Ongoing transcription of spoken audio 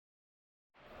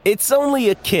It's only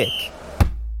a kick,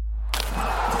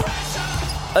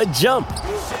 a jump,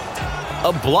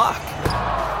 a block.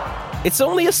 It's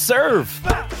only a serve.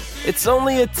 It's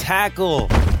only a tackle,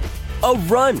 a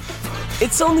run.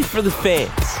 It's only for the fans.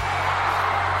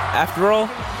 After all,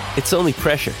 it's only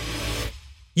pressure.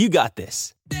 You got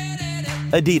this.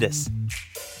 Adidas.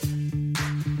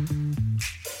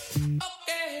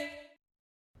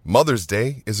 Mother's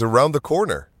Day is around the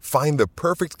corner. Find the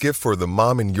perfect gift for the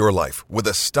mom in your life with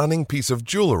a stunning piece of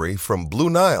jewelry from Blue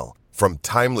Nile. From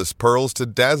timeless pearls to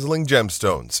dazzling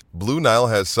gemstones, Blue Nile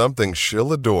has something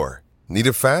she'll adore. Need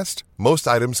it fast? Most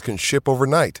items can ship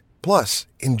overnight. Plus,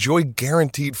 enjoy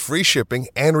guaranteed free shipping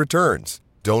and returns.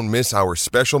 Don't miss our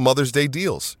special Mother's Day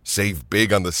deals. Save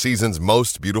big on the season's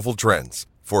most beautiful trends.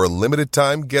 For a limited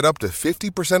time, get up to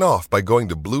 50% off by going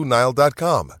to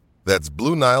BlueNile.com. That's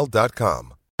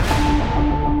BlueNile.com.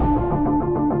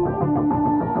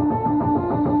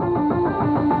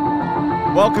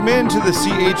 Welcome into the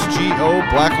CHGO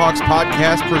Blackhawks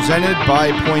podcast presented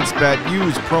by PointsBet.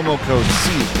 Use promo code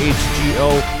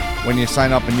CHGO when you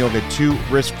sign up and you'll get 2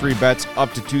 risk-free bets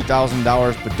up to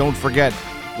 $2,000. But don't forget,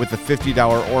 with a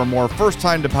 $50 or more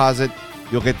first-time deposit,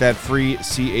 you'll get that free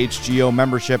CHGO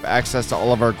membership, access to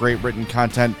all of our great written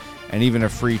content, and even a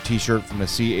free t-shirt from the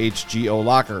CHGO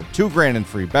locker. $2,000 in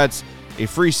free bets, a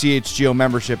free CHGO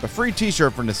membership, a free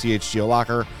t-shirt from the CHGO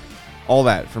locker. All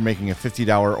that for making a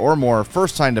 $50 or more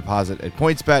first-time deposit at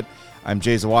PointsBet. I'm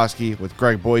Jay Zawoski with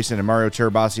Greg Boyson and Mario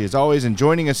Cherabassi as always. And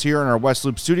joining us here in our West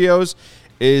Loop studios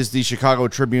is the Chicago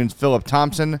Tribune's Philip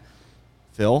Thompson.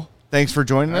 Phil, thanks for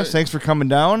joining us. Thanks for coming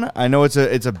down. I know it's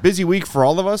a busy week for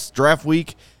all of us, draft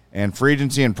week and free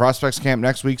agency and prospects camp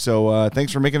next week. So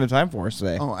thanks for making the time for us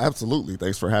today. Oh, absolutely.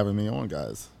 Thanks for having me on,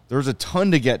 guys. There's a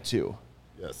ton to get to.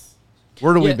 Yes.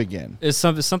 Where do we begin?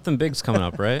 Something big's coming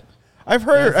up, right? I've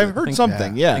heard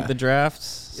something. Yeah. I think the draft,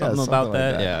 something about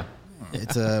that. Like yeah.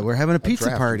 It's we're having a pizza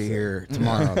party here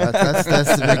tomorrow. That's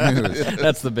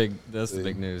the big news. That's the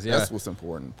big news. Yeah. That's what's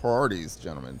important. Priorities,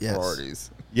 gentlemen. Yes.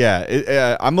 Priorities.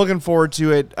 Yeah. I'm looking forward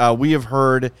to it. We have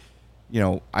heard,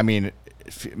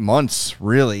 months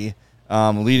really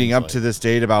leading up to this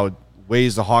date about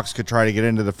ways the Hawks could try to get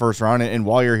into the first round. And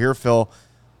while you're here, Phil,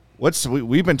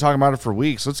 we've been talking about it for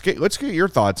weeks. Let's get your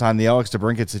thoughts on the Alex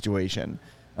DeBrincat situation.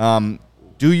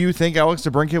 Do you think Alex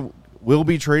DeBrincat will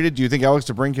be traded? Do you think Alex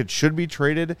DeBrincat should be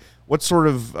traded? What sort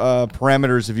of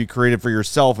parameters have you created for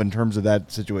yourself in terms of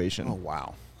that situation? Oh,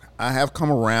 wow. I have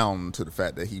come around to the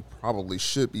fact that he probably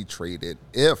should be traded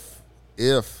if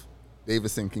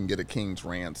Davidson can get a king's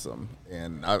ransom.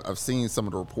 And I've seen some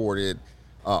of the reported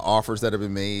offers that have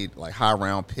been made, like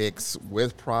high-round picks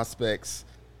with prospects,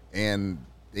 and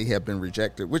they have been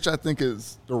rejected, which I think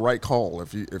is the right call.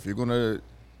 If you're going to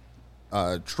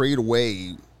trade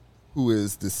away who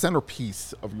is the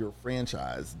centerpiece of your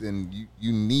franchise, then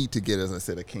you need to get, as I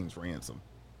said, a king's ransom.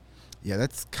 Yeah,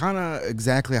 that's kind of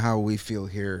exactly how we feel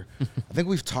here. I think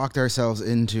we've talked ourselves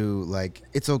into, like,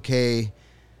 it's okay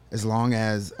as long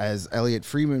as Elliot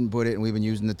Freeman put it, and we've been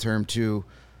using the term too,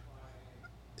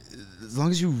 as long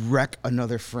as you wreck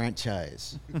another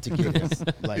franchise to get him.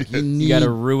 Like, you got to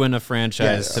ruin a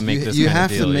franchise to make this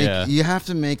kind of deal. You have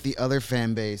to make the other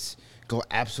fan base go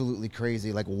absolutely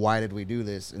crazy. Like, why did we do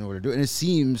this in order to do it? And it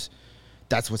seems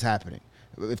that's what's happening.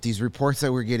 If these reports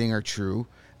that we're getting are true,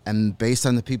 and based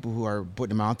on the people who are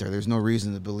putting them out there, there's no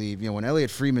reason to believe. When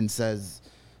Elliot Freeman says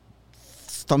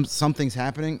something's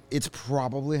happening, it's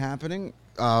probably happening.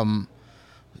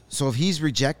 So if he's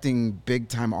rejecting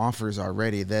big-time offers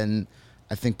already, then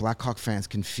I think Blackhawk fans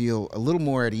can feel a little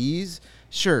more at ease.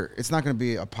 Sure, it's not going to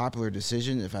be a popular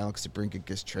decision if Alex DeBrincat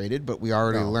gets traded, but we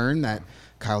already learned that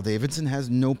Kyle Davidson has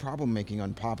no problem making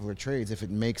unpopular trades if it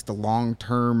makes the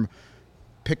long-term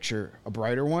picture a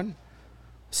brighter one.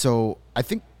 So I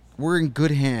think we're in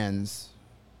good hands.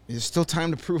 There's still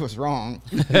time to prove us wrong.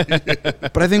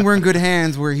 But I think we're in good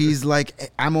hands where he's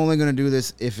like, I'm only going to do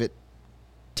this if it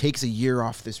takes a year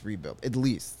off this rebuild, at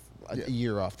least a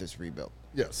year off this rebuild.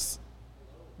 Yes.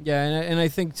 Yeah, and I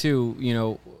think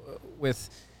too, with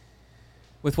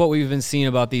what we've been seeing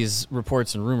about these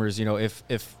reports and rumors,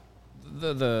 if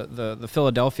the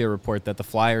Philadelphia report that the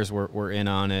Flyers were in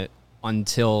on it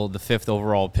until the 5th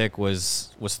overall pick was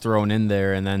thrown in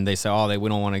there, and then they say, we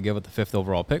don't want to give it the 5th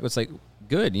overall pick. It's like,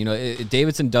 good.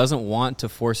 Davidson doesn't want to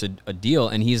force a deal,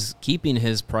 and he's keeping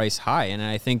his price high. And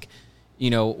I think,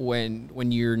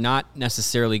 when you're not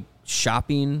necessarily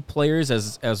shopping players,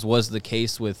 as was the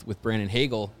case with Brandon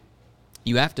Hagel,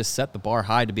 you have to set the bar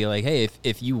high to be like, hey,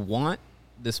 if you want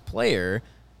this player,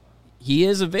 he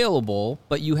is available,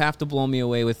 but you have to blow me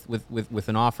away with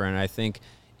an offer. And I think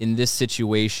in this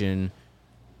situation,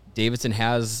 Davidson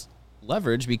has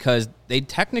leverage because they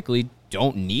technically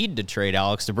don't need to trade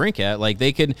Alex DeBrincat. Like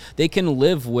they can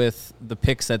live with the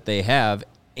picks that they have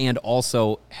and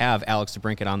also have Alex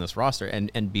DeBrincat on this roster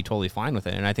and be totally fine with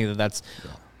it. And I think that's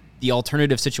the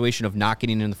alternative situation of not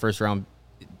getting in the first round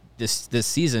this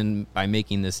season by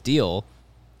making this deal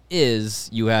is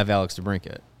you have Alex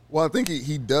DeBrincat. Well, I think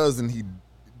he does and he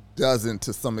doesn't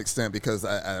to some extent because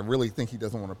I really think he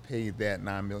doesn't want to pay that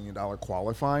 $9 million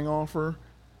qualifying offer.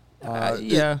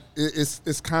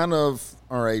 It's kind of,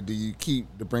 all right, do you keep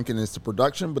DeBrincat into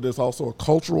production, but there's also a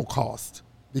cultural cost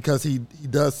because he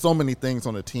does so many things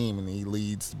on the team and he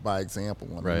leads by example.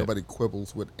 I mean, nobody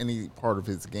quibbles with any part of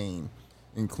his game,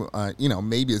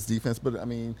 maybe his defense, but I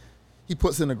mean, he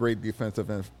puts in a great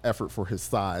defensive effort for his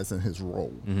size and his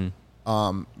role.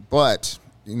 Mm-hmm. But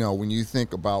when you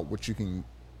think about what you can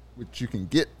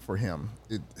get for him,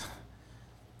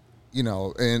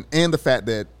 and the fact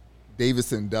that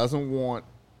Davidson doesn't want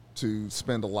to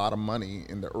spend a lot of money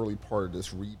in the early part of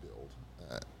this rebuild,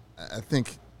 I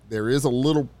think there is a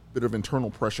little bit of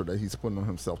internal pressure that he's putting on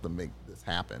himself to make this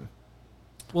happen.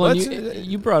 Well,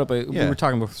 you brought up we were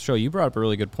talking before the show. You brought up a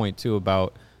really good point too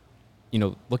about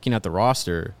looking at the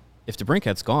roster. If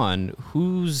DeBrincat's gone,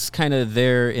 who's kind of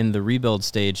there in the rebuild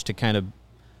stage to kind of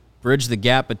bridge the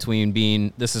gap between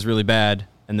being this is really bad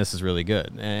and this is really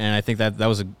good? And I think that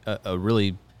was a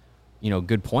really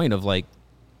good point of like,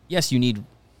 yes, you need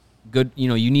good,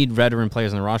 you need veteran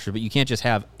players on the roster, but you can't just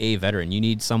have a veteran. You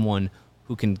need someone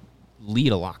who can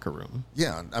lead a locker room.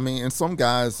 Yeah, I mean, and some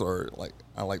guys are like,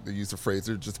 I like to use the phrase,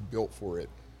 they're just built for it.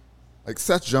 Like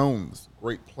Seth Jones,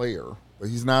 great player, but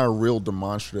he's not a real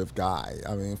demonstrative guy.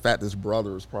 I mean, in fact, his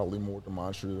brother is probably more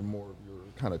demonstrative, more of your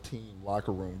kind of team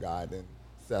locker room guy than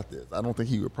Seth is. I don't think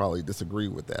he would probably disagree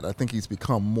with that. I think he's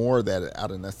become more of that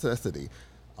out of necessity.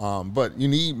 But you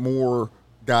need more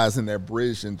guys in that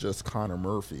bridge than just Connor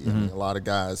Murphy. Mm-hmm. I mean, a lot of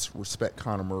guys respect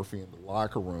Connor Murphy in the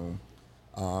locker room.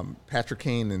 Patrick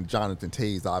Kane and Jonathan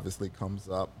Toews obviously comes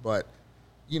up, but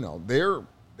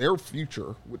their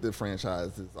future with the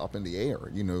franchise is up in the air.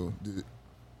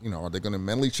 Are they going to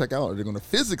mentally check out? Or are they going to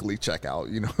physically check out?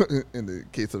 In the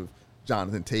case of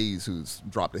Jonathan Toews, who's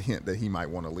dropped a hint that he might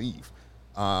want to leave,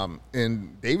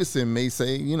 and Davidson may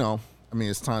say,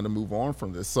 it's time to move on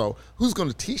from this. So who's going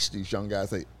to teach these young guys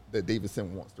that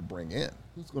Davidson wants to bring in?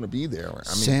 Who's going to be there?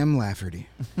 Sam Lafferty.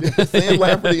 Sam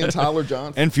Lafferty and Tyler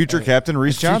Johnson. And future captain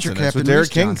Reese Johnson. That's what Derek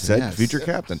King said, yes. Future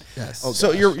captain. Yes. Oh,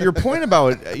 so your point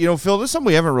about, Phil, this is something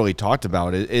we haven't really talked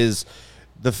about is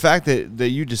the fact that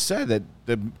you just said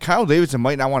that Kyle Davidson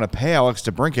might not want to pay Alex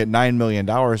DeBrincat $9 million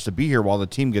to be here while the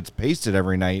team gets pasted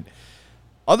every night.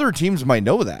 Other teams might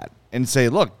know that and say,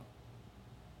 look,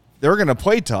 they're going to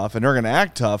play tough and they're going to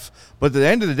act tough, but at the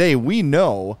end of the day, we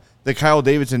know that Kyle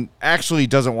Davidson actually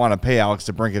doesn't want to pay Alex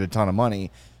DeBrincat a ton of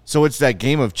money. So it's that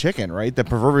game of chicken, right? The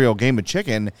proverbial game of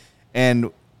chicken,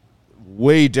 and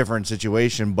way different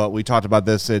situation. But we talked about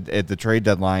this at the trade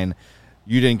deadline.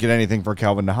 You didn't get anything for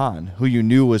Calvin DeHaan, who you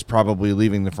knew was probably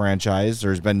leaving the franchise.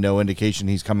 There's been no indication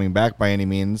he's coming back by any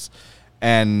means.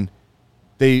 And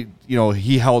he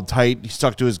held tight. He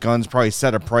stuck to his guns, probably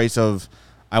set a price of,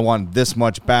 I want this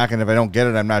much back, and if I don't get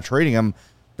it, I'm not trading him.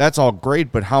 That's all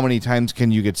great, but how many times can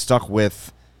you get stuck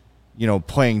with,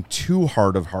 playing too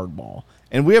hard of hardball?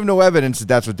 And we have no evidence that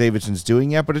that's what Davidson's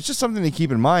doing yet, but it's just something to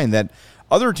keep in mind that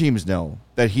other teams know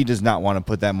that he does not want to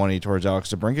put that money towards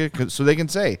Alex DeBrincat, so they can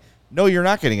say, no, you're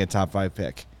not getting a top 5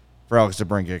 pick for Alex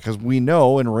DeBrincat, because we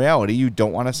know in reality you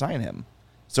don't want to sign him.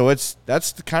 So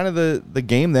that's kind of the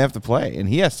game they have to play, and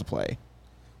he has to play.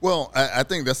 Well, I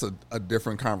think that's a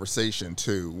different conversation,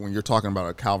 too, when you're talking about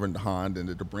a Calvin DeHaan and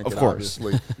the DeBrincat, of course.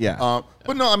 Obviously. Yeah.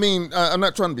 But no, I mean, I'm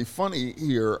not trying to be funny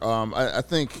here. I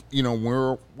think, when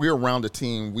we're around the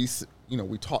team, we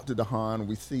talk to DeHaan,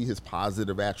 we see his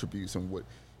positive attributes and what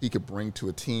he could bring to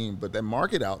a team. But that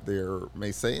market out there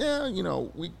may say,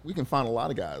 we can find a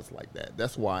lot of guys like that.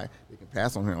 That's why they can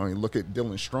pass on him. I mean, look at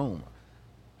Dylan Strome.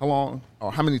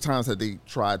 How many times have they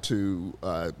tried to,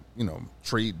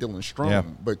 trade Dylan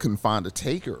Strome, but couldn't find a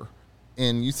taker?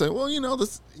 And you say, well,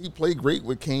 he played great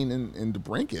with Kane and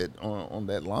DeBrincat on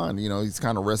that line. He's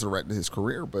kind of resurrected his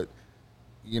career, but,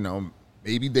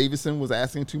 maybe Davidson was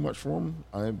asking too much for him.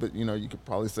 But, you could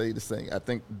probably say the same. I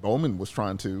think Bowman was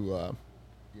trying to,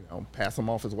 pass him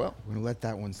off as well. We're going to let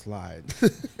that one slide.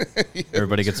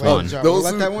 Everybody gets one. Let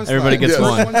that one slide. Everybody gets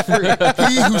one.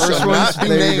 He who shall not be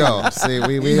there named. you go. See,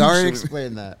 we already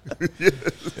explained that.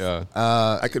 Yeah.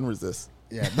 I couldn't resist.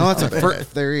 Yeah. No, that's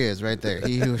there he is right there.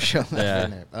 He who shall not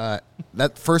be named.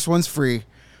 That first one's free,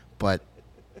 but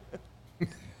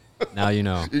now you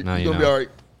know. You're going to be all right.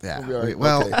 Yeah. We'll be all right.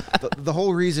 Well, Okay. the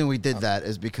whole reason we did that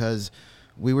is because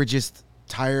we were just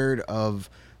tired of,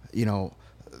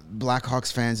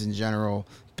 Blackhawks fans in general,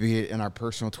 be it in our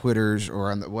personal Twitters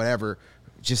or on whatever,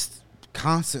 just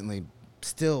constantly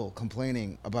still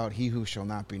complaining about he who shall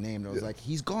not be named. I was like,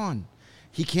 he's gone.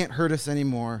 He can't hurt us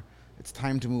anymore. It's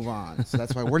time to move on. So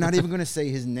that's why we're not even going to say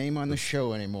his name on the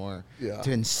show anymore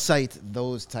to incite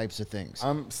those types of things.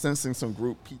 I'm sensing some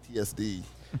group PTSD.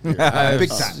 Big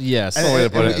time. Yes.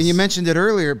 And you mentioned it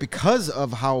earlier, because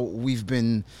of how we've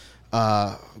been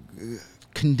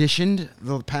conditioned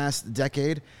the past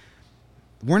decade,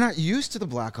 we're not used to the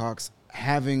Blackhawks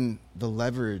having the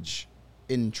leverage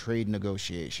in trade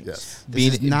negotiations. Yes.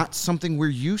 This is not something we're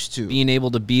used to. Being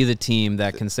able to be the team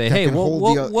that can say, That hey, can hold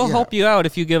we'll help you out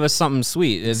if you give us something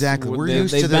sweet. Exactly.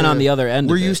 They've been on the other end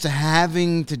We're of it. used to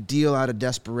having to deal out of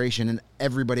desperation and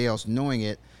everybody else knowing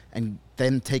it and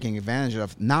then taking advantage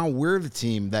of. Now we're the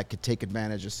team that could take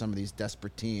advantage of some of these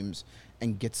desperate teams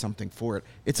and get something for it.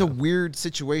 It's a weird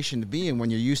situation to be in when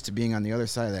you're used to being on the other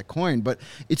side of that coin, but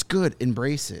it's good.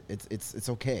 Embrace it. It's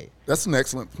okay. That's an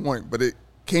excellent point, but it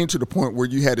came to the point where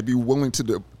you had to be willing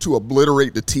to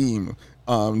obliterate the team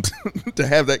to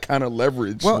have that kind of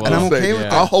leverage. Well, and I'm okay with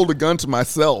that. I'll hold a gun to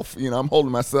myself. I'm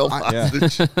holding myself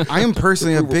hostage. I am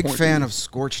personally a big point fan to of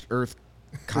scorched earth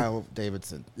Kyle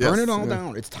Davidson. Yes, Burn it all yeah.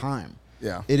 down. It's time.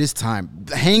 Yeah. It is time.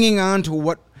 Hanging on to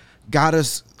what got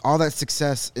us all that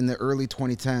success in the early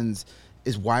 2010s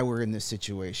is why we're in this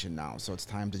situation now. So it's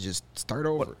time to just start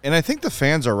over. And I think the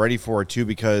fans are ready for it, too,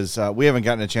 because we haven't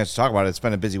gotten a chance to talk about it. It's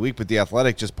been a busy week, but The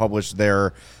Athletic just published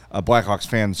their Blackhawks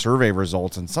fan survey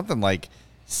results, and something like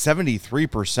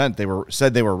 73%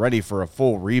 said they were ready for a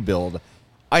full rebuild.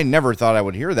 I never thought I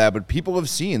would hear that, but people have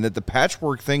seen that the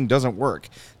patchwork thing doesn't work.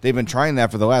 They've been trying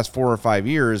that for the last 4 or 5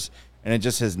 years, and it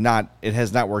just has not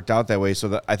worked out that way.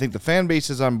 So I think the fan base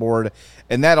is on board,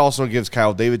 and that also gives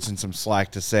Kyle Davidson some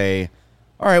slack to say,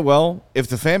 all right, well, if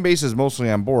the fan base is mostly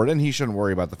on board, and he shouldn't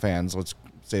worry about the fans, let's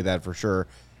say that for sure.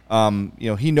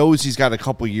 He knows he's got a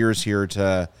couple years here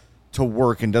to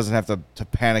work and doesn't have to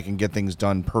panic and get things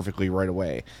done perfectly right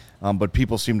away. But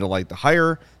people seem to like the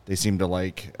hire. They seem to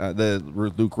like the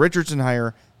Luke Richardson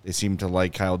hire. They seem to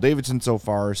like Kyle Davidson so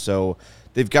far. So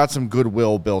they've got some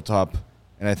goodwill built up,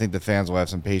 and I think the fans will have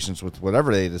some patience with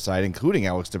whatever they decide, including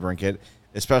Alex DeBrincat,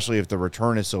 especially if the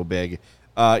return is so big.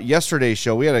 Yesterday's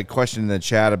show, we had a question in the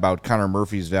chat about Connor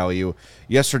Murphy's value.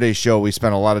 Yesterday's show, we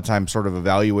spent a lot of time sort of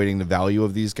evaluating the value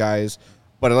of these guys,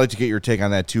 but I'd like to get your take on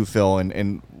that too, Phil.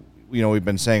 And we've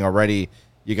been saying already,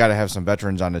 you got to have some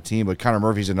veterans on the team, but Connor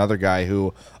Murphy's another guy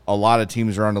who a lot of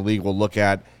teams around the league will look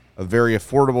at, a very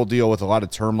affordable deal with a lot of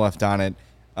term left on it.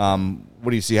 What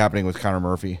do you see happening with Connor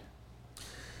Murphy?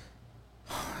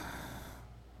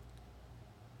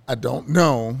 I don't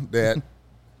know that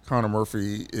Connor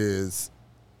Murphy is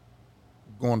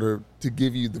going to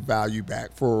give you the value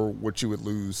back for what you would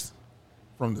lose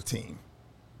from the team.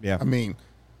 Yeah. I mean,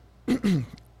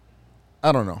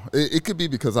 I don't know. It could be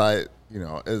because I,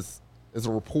 as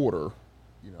a reporter,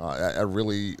 I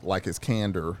really like his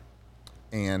candor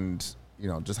and,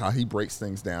 just how he breaks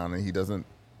things down, and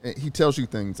he tells you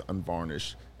things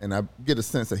unvarnished. And I get a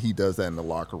sense that he does that in the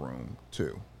locker room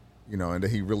too, and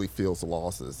that he really feels the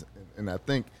losses. And I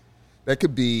think that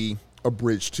could be a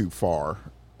bridge too far,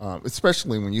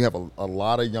 especially when you have a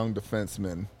lot of young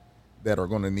defensemen that are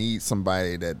going to need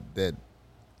somebody that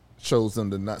shows them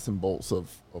the nuts and bolts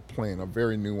of playing a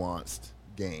very nuanced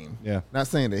game. Yeah. Not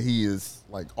saying that he is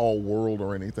like all world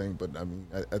or anything, but I mean,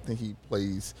 I think he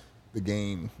plays the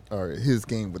game or his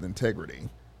game with integrity.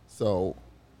 So,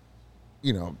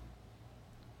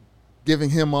 giving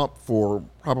him up for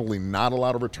probably not a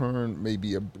lot of return may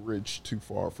be a bridge too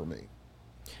far for me.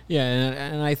 Yeah,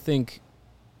 and I think,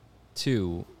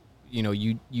 too,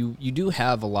 you do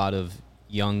have a lot of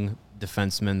young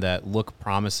defensemen that look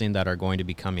promising that are going to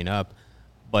be coming up,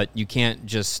 but you can't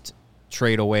just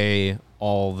trade away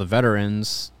all the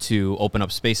veterans to open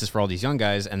up spaces for all these young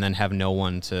guys and then have no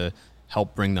one to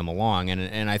help bring them along.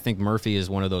 And I think Murphy is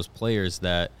one of those players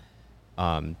that,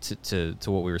 to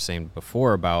what we were saying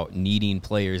before about needing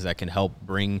players that can help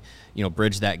bring,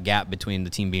 bridge that gap between the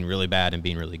team being really bad and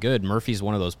being really good. Murphy's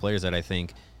one of those players that I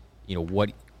think,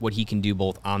 what he can do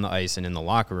both on the ice and in the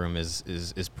locker room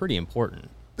is pretty important.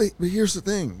 But here's the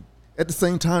thing. At the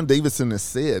same time, Davidson has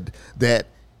said that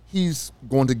he's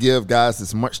going to give guys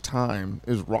as much time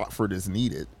as Rockford is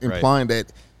needed, implying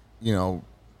that,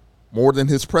 more than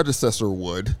his predecessor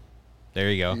would.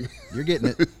 There you go. You're getting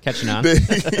it. Catching on.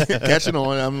 Catching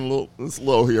on. I'm a little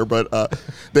slow here, but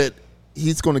that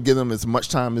he's going to give them as much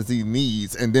time as he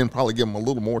needs and then probably give them a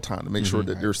little more time to make sure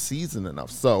that they're seasoned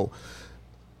enough. So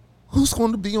who's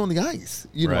going to be on the ice?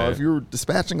 You know, Right. if you're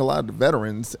dispatching a lot of the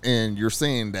veterans and you're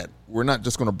saying that we're not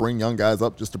just going to bring young guys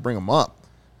up just to bring them up,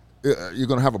 you're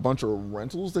going to have a bunch of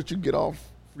rentals that you get off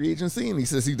free agency. And he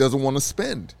says he doesn't want to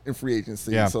spend in free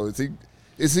agency. Yeah. So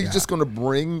is he just going to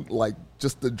bring like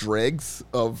just the dregs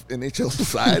of NHL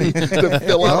society to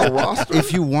fill out a roster?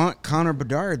 If you want Connor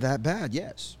Bedard that bad,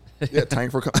 yes. Yeah,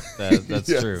 tank for That's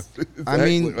Yes, true. exactly. I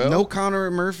mean, Well, no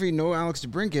Connor Murphy, no Alex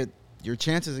DeBrincat. Your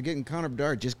chances of getting Connor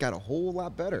Bedard just got a whole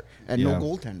lot better, and no Yeah.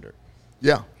 goaltender.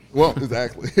 Yeah. Well,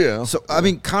 exactly. Yeah. So I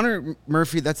mean, Connor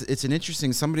Murphy. It's an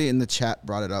interesting. Somebody in the chat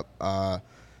brought it up.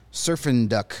 Surfing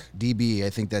Duck DB.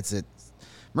 I think that's it.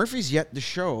 Murphy's yet to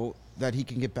show that he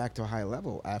can get back to a high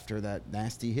level after that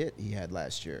nasty hit he had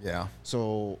last year. Yeah.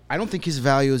 So I don't think his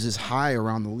value is as high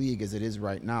around the league as it is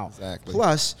right now. Exactly.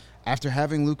 Plus, after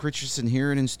having Luke Richardson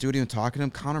here and in studio and talking to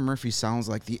him, Connor Murphy sounds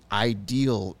like the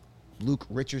ideal Luke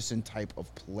Richardson type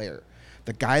of player,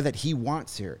 the guy that he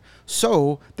wants here.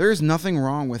 So there's nothing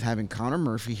wrong with having Connor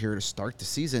Murphy here to start the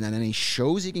season, and then he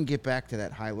shows he can get back to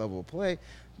that high level of play.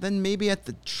 Then maybe at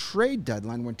the trade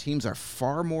deadline, when teams are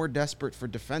far more desperate for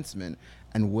defensemen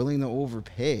and willing to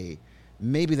overpay,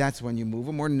 maybe that's when you move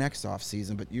him, or next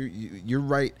offseason. But you're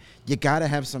right. You got to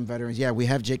have some veterans. Yeah, we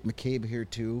have Jake McCabe here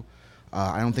too.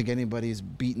 I don't think anybody's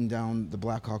beaten down the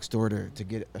Blackhawks door to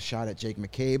get a shot at Jake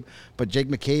McCabe. But Jake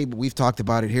McCabe, we've talked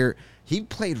about it here. He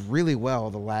played really well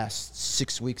the last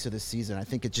 6 weeks of the season. I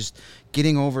think it's just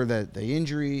getting over the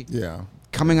injury, Yeah.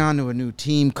 coming on to a new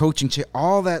team, coaching,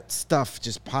 all that stuff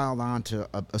just piled on to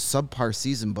a subpar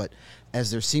season. But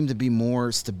as there seemed to be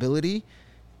more stability,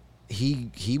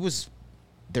 he was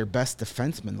their best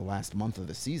defenseman the last month of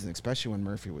the season, especially when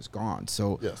Murphy was gone.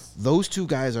 So Yes. those two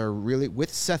guys are really,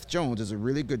 with Seth Jones, is a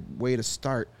really good way to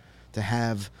start, to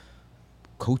have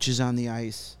coaches on the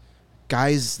ice,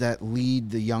 guys that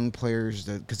lead the young players,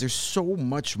 because there's so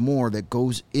much more that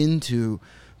goes into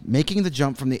making the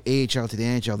jump from the AHL to the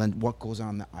NHL than what goes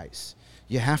on the ice.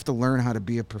 You have to learn how to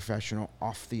be a professional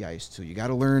off the ice, too. You got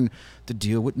to learn to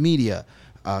deal with media,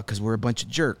 because we're a bunch of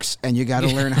jerks, and you got to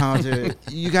learn how to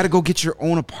you got to go get your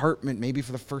own apartment maybe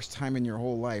for the first time in your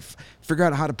whole life, figure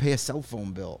out how to pay a cell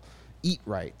phone bill, eat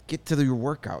right, get to your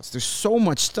workouts. There's so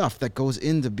much stuff that goes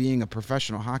into being a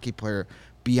professional hockey player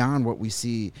beyond what we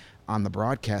see on the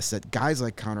broadcast, that guys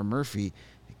like Connor Murphy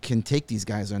can take these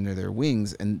guys under their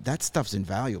wings, and that stuff's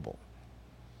invaluable.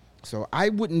 So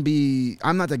I'm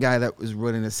not the guy that was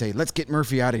willing to say, let's get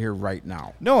Murphy out of here right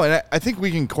now. No, and I think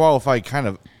we can qualify kind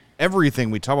of everything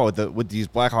we talk about with these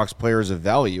Blackhawks players of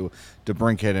value,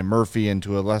 DeBrincat and Murphy, and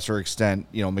to a lesser extent,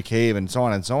 McCabe and so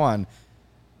on and so on.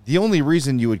 The only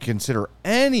reason you would consider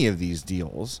any of these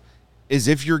deals is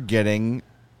if you're getting,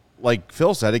 like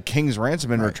Phil said, a king's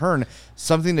ransom in return,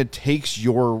 something that takes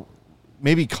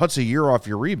maybe cuts a year off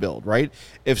your rebuild, right?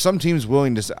 If some team's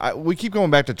willing to, we keep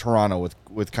going back to Toronto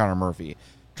with Connor Murphy.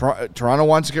 Toronto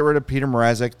wants to get rid of Peter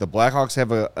Mrazek. The Blackhawks have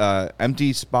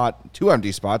two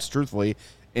empty spots, truthfully,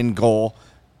 in goal.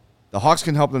 The Hawks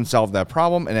can help them solve that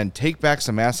problem and then take back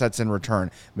some assets in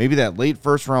return. Maybe that late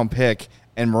first-round pick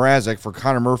and Mrazek for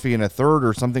Connor Murphy in a third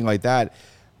or something like that.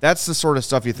 That's the sort of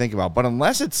stuff you think about. But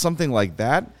unless it's something like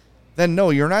that, then no,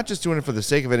 you're not just doing it for the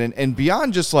sake of it. And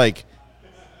beyond just like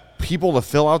people to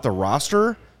fill out the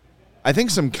roster, I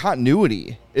think some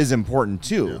continuity is important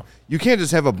too. Yeah. You can't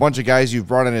just have a bunch of guys you've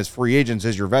brought in as free agents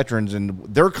as your veterans, and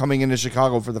they're coming into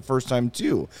Chicago for the first time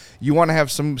too. You want to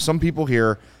have some people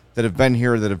here that have been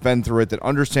here, that have been through it, that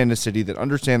understand the city, that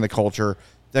understand the culture,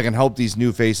 that can help these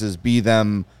new faces, be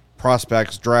them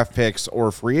prospects, draft picks,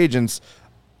 or free agents,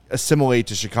 assimilate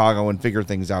to Chicago and figure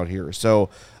things out here. So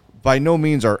by no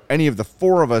means are any of the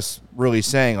four of us really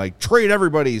saying, like, trade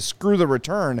everybody, screw the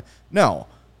return. No.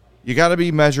 You got to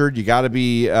be measured. You got to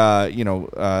be,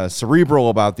 cerebral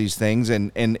about these things.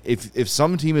 And if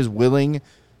some team is willing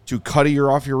to cut a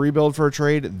year off your rebuild for a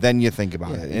trade, then you think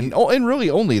about it. And really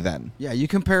only then. Yeah, you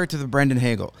compare it to the Brendan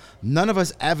Hagel. None of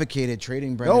us advocated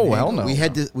trading Brendan Hagel. Hell no.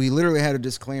 We literally had a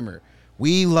disclaimer.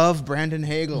 We love Brendan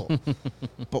Hagel.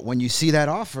 But when you see that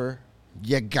offer,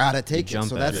 you got to take it.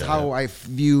 So that's how I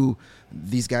view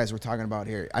these guys we're talking about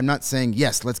here. I'm not saying,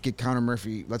 yes, let's get Connor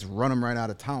Murphy, let's run him right out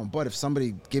of town. But if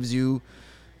somebody gives you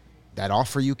that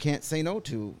offer you can't say no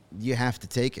to, you have to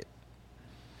take it.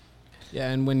 Yeah,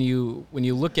 and when you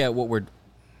look at what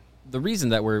the reason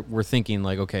that we're thinking,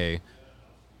 like, okay,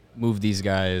 move these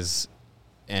guys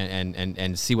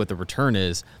and see what the return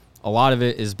is, a lot of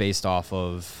it is based off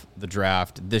of the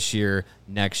draft this year,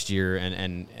 next year,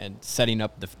 and setting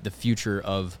up the future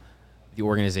of the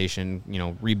organization,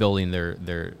 rebuilding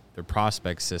their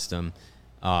prospect system.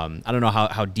 I don't know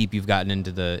how deep you've gotten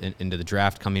into the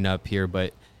draft coming up here,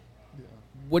 but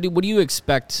what do you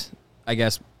expect? I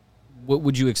guess what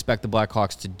would you expect the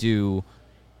Blackhawks to do,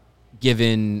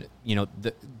 given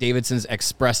Davidson's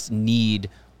expressed need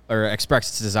or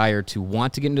expressed desire to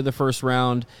want to get into the first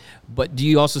round? But do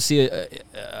you also see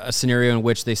a scenario in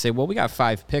which they say, well, we got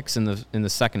 5 picks in the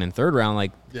second and third round,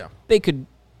 like they could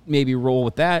maybe roll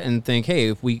with that and think, hey,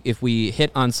 if we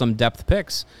hit on some depth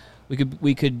picks,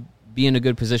 we could be in a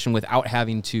good position without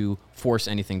having to force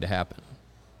anything to happen?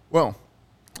 Well,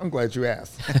 I'm glad you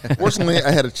asked. Fortunately,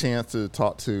 I had a chance to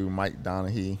talk to Mike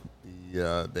Donahue,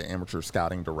 the amateur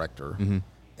scouting director,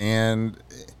 and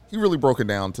he really broke it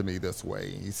down to me this way.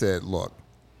 He said, look,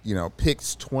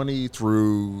 picks 20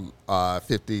 through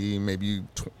 50, maybe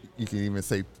you can even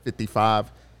say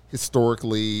 55,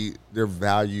 historically, their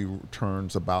value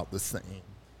returns about the same.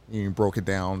 You broke it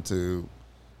down to,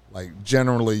 like,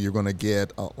 generally you're going to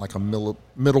get like a middle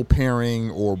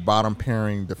pairing or bottom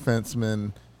pairing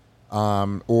defenseman,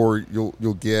 or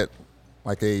you'll get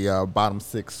like a bottom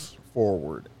 6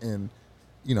 forward. And,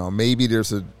 maybe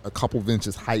there's a couple of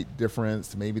inches height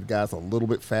difference. Maybe the guy's a little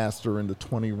bit faster in the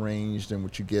 20 range than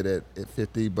what you get at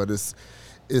 50, but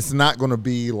it's not going to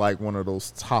be like one of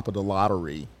those top of the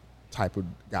lottery type of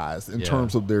guys in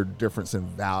terms of their difference in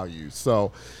value.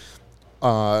 So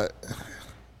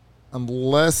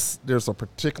unless there's a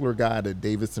particular guy that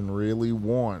Davidson really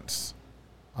wants,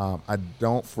 I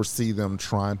don't foresee them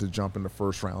trying to jump in the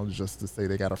first round just to say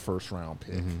they got a first round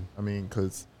pick. I mean,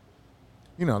 because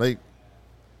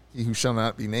he who shall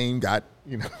not be named got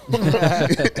he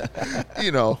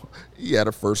had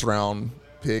a first round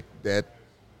pick that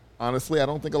honestly I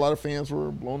don't think a lot of fans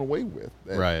were blown away with.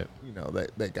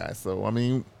 That guy. So I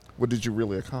mean, what did you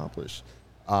really accomplish?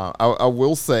 I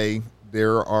will say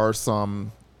there are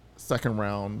some second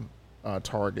round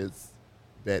targets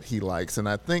that he likes, and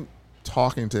I think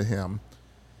talking to him,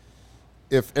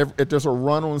 if there's a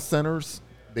run on centers,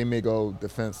 they may go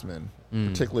defenseman,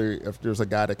 particularly if there's a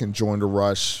guy that can join the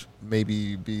rush,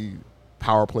 maybe be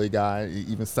power play guy,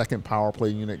 even second power play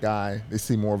unit guy. They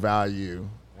see more value.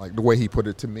 Like the way he put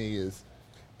it to me is,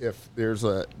 if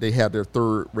they have their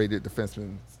third rated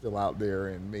defenseman still out there,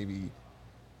 and maybe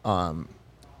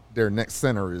their next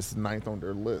center is 9th on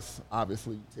their list,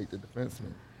 obviously you take the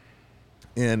defenseman.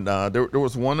 And there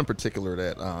was one in particular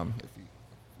that, if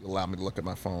you allow me to look at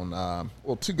my phone,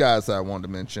 2 guys that I wanted to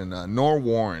mention. Noah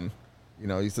Warren,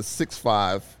 he's a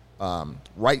 6'5",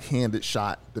 right-handed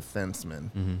shot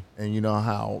defenseman, and you know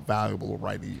how valuable a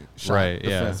righty shot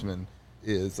defenseman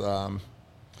is.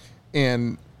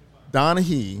 And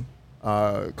Donahue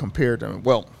compared him.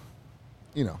 Well,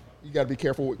 you got to be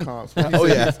careful with comps.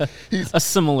 He's a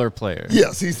similar player.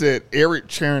 Yes, he said Eric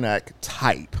Chernak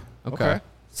type. Okay.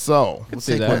 So We'll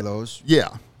take one of those. Yeah.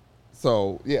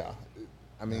 So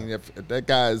I mean, if that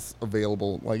guy's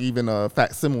available, like even a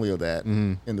facsimile of that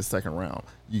in the second round,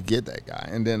 you get that guy.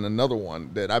 And then another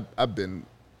one that I've been,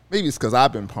 maybe it's because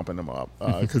I've been pumping him up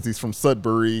because he's from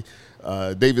Sudbury.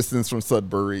 Davidson's from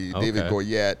Sudbury. Okay. David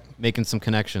Goyette. Making some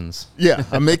connections. Yeah,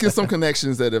 I'm making some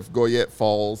connections that if Goyette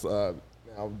falls,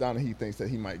 now Donahue thinks that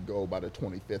he might go by the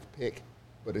 25th pick,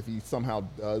 but if he somehow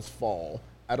does fall,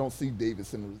 I don't see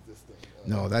Davidson resisting.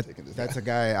 No, that's a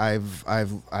guy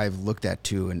I've looked at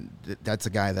too, and that's a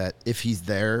guy that if he's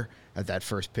there at that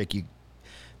first pick,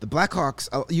 the Blackhawks.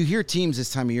 You hear teams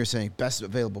this time of year saying best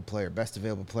available player.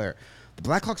 The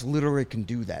Blackhawks literally can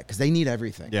do that because they need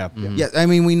everything. Yeah. Yeah. I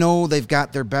mean, we know they've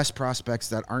got their best prospects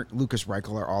that aren't Lucas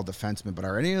Reichel are all defensemen, but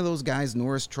are any of those guys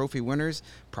Norris Trophy winners?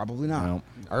 Probably not. No.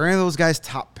 Are any of those guys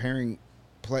top pairing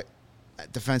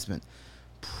defensemen?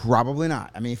 Probably not.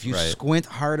 I mean, if you squint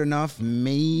hard enough,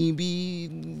 maybe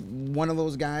one of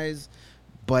those guys,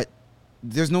 but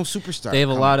there's no superstar. They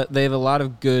have a lot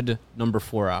of good number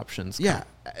 4 options. Yeah.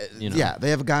 Yeah,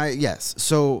 they have a guy, yes.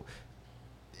 So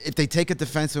if they take a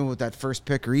defenseman with that first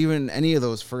pick or even any of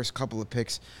those first couple of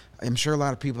picks, I'm sure a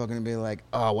lot of people are going to be like,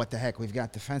 oh, what the heck, we've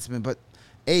got defensemen. But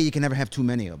A, you can never have too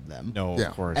many of them. No,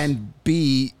 of course. And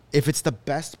B, if it's the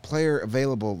best player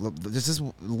available, this is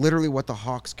literally what the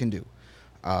Hawks can do.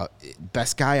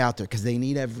 Best guy out there because they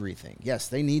need everything. Yes,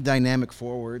 they need dynamic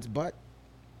forwards, but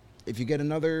if you get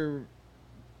another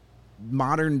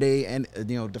modern day and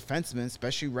defenseman,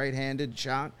 especially right-handed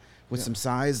shot with some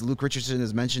size, Luke Richardson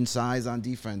has mentioned size on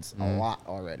defense a lot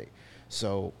already.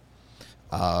 So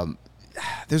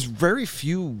there's very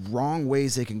few wrong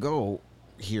ways they can go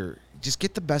here. Just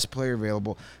get the best player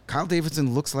available. Kyle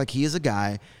Davidson looks like he is a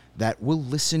guy that will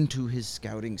listen to his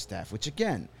scouting staff, which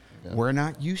again. Yeah. We're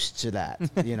not used to that.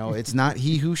 It's not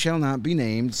he who shall not be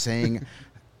named saying,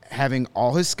 having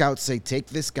all his scouts say, take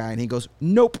this guy. And he goes,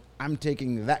 nope, I'm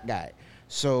taking that guy.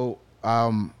 So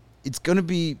it's going to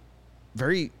be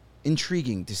very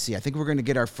intriguing to see. I think we're going to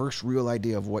get our first real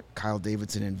idea of what Kyle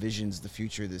Davidson envisions the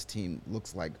future of this team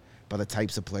looks like by the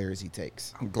types of players he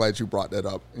takes. I'm glad you brought that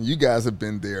up. And you guys have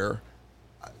been there.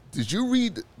 Did you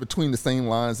read between the same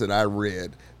lines that I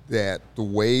read that the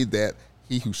way that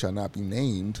he who shall not be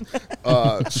named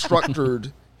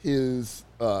structured his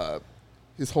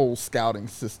whole scouting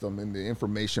system and the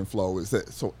information flow is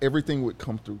that so everything would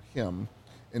come through him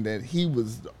and that he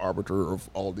was the arbiter of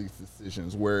all these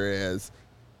decisions, whereas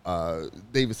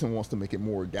Davidson wants to make it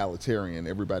more egalitarian.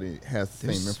 Everybody has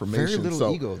the same information. Very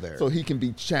little ego there. So he can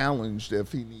be challenged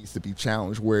if he needs to be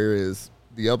challenged, whereas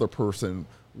the other person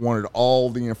wanted all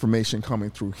the information coming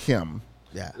through him.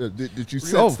 Yeah. Did you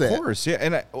sense that? Of course, yeah.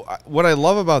 And what I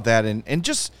love about that, and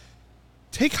just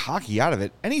take hockey out of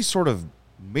it, any sort of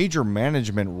major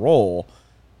management role,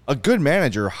 a good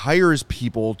manager hires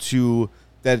people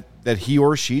that he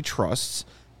or she trusts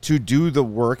to do the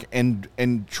work and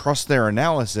trust their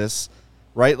analysis,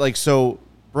 right? Like, so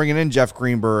bringing in Jeff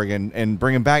Greenberg and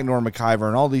bringing back Norm McIver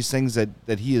and all these things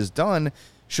that he has done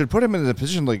should put him in a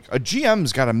position like a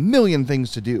GM's got a million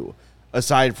things to do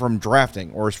aside from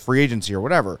drafting or free agency or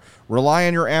whatever. Rely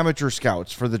on your amateur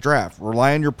scouts for the draft.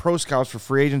 Rely on your pro scouts for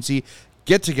free agency.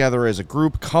 Get together as a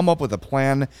group, come up with a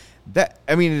plan. It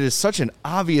is such an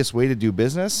obvious way to do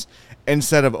business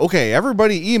instead of, okay,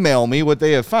 everybody email me what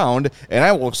they have found and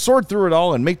I will sort through it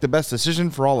all and make the best decision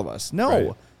for all of us.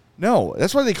 No.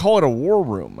 That's why they call it a war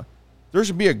room. There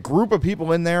should be a group of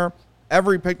people in there.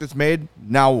 Every pick that's made,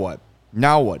 now what?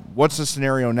 What's the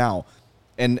scenario now?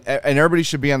 And everybody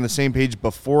should be on the same page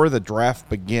before the draft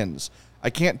begins. I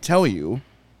can't tell you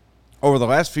over the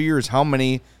last few years how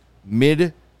many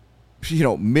mid-draft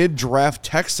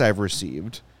texts I've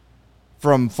received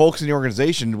from folks in the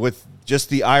organization with just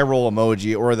the eye roll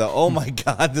emoji or the, oh my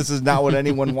God, this is not what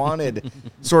anyone wanted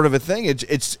sort of a thing.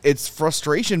 It's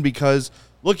frustration because,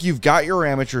 look, you've got your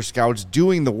amateur scouts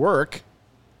doing the work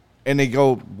and they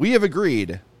go, we have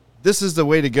agreed. This is the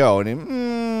way to go.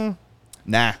 And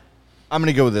nah, I'm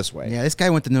going to go this way. Yeah, this guy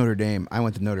went to Notre Dame. I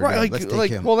went to Notre Dame. Let's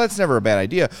take him. Well, that's never a bad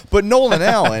idea. But Nolan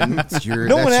Allen,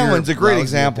 Nolan Allen's a great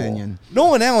example. Opinion.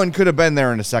 Nolan Allen could have been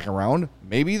there in the second round,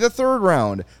 maybe the third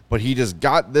round, but he just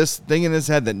got this thing in his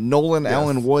head that Nolan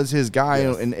Allen was his guy,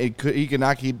 and he could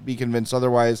not be convinced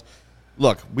otherwise.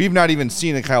 Look, we've not even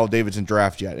seen a Kyle Davidson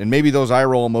draft yet, and maybe those eye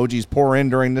roll emojis pour in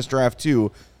during this draft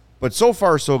too. But so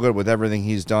far, so good with everything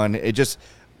he's done. It just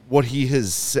what he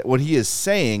is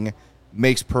saying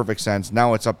makes perfect sense.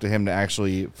 Now it's up to him to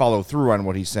actually follow through on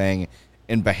what he's saying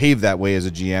and behave that way as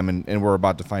a GM, and we're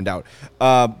about to find out.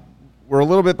 We're a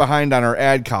little bit behind on our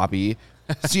ad copy.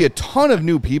 See a ton of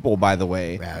new people, by the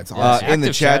way, in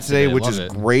the chat today, which is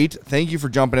great. Thank you for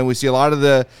jumping in. We see a lot of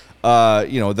the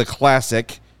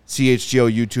classic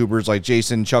CHGO YouTubers like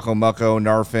Jason, Chuckle Mucko,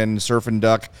 Narfin, Surf and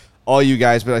Duck, all you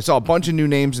guys. But I saw a bunch of new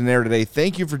names in there today.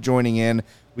 Thank you for joining in.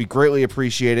 We greatly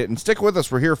appreciate it. And stick with us.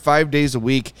 We're here 5 days a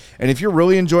week. And if you're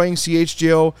really enjoying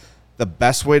CHGO, the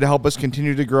best way to help us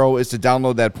continue to grow is to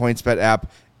download that PointsBet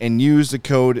app and use the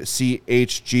code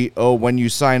CHGO when you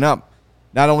sign up.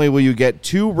 Not only will you get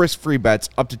 2 risk-free bets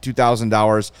up to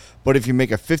 $2,000, but if you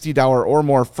make a $50 or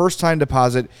more first-time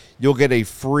deposit, you'll get a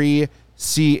free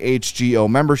CHGO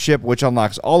membership, which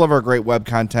unlocks all of our great web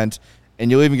content, and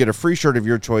you'll even get a free shirt of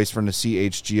your choice from the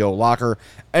CHGO locker.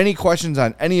 Any questions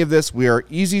on any of this, we are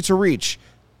easy to reach.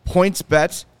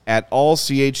 PointsBet at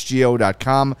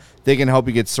allchgo.com. They can help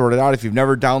you get sorted out. If you've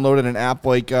never downloaded an app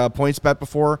like PointsBet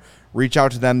before, reach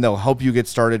out to them. They'll help you get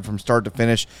started from start to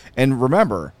finish. And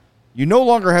remember, you no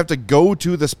longer have to go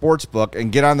to the sportsbook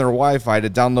and get on their Wi-Fi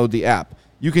to download the app.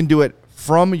 You can do it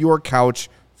from your couch,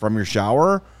 from your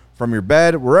shower, from your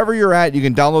bed, wherever you're at. You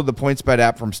can download the PointsBet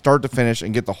app from start to finish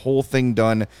and get the whole thing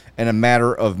done in a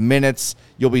matter of minutes.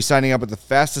 You'll be signing up at the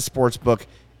fastest sportsbook,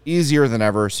 easier than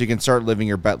ever, so you can start living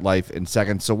your bet life in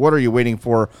seconds. So what are you waiting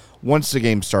for? Once the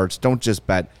game starts, don't just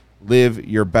bet. Live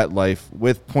your bet life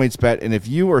with PointsBet. And if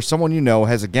you or someone you know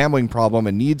has a gambling problem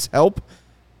and needs help,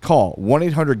 call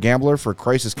 1-800-GAMBLER for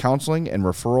crisis counseling and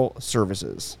referral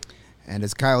services. And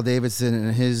as Kyle Davidson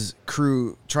and his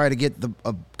crew try to get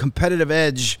a competitive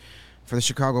edge for the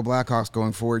Chicago Blackhawks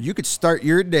going forward, you could start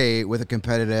your day with a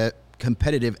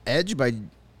competitive edge by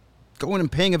going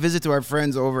and paying a visit to our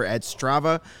friends over at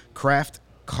Strava Craft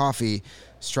Coffee.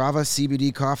 Strava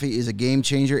CBD coffee is a game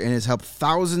changer and has helped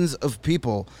thousands of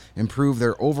people improve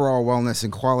their overall wellness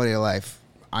and quality of life.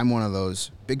 I'm one of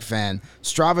those. Big fan.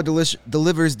 Strava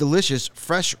delivers delicious,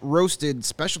 fresh roasted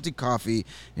specialty coffee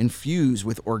infused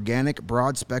with organic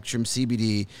broad spectrum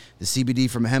CBD. The CBD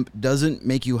from hemp doesn't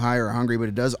make you high or hungry, but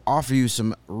it does offer you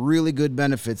some really good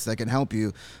benefits that can help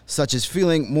you, such as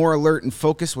feeling more alert and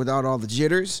focused without all the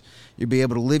jitters. You'll be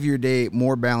able to live your day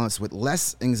more balanced with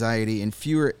less anxiety and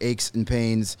fewer aches and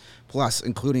pains. Plus,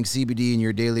 including CBD in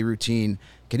your daily routine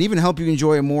can even help you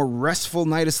enjoy a more restful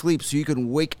night of sleep so you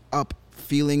can wake up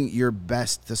feeling your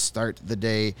best to start the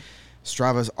day.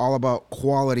 Strava is all about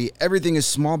quality. Everything is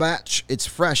small batch, it's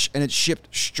fresh, and it's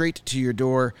shipped straight to your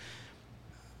door.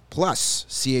 Plus,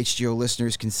 CHGO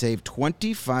listeners can save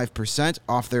 25%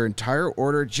 off their entire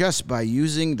order just by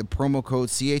using the promo code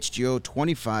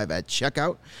CHGO25 at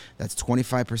checkout. That's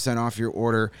 25% off your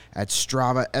order at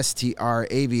Strava,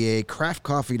 STRAVA,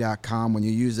 craftcoffee.com when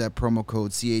you use that promo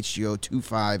code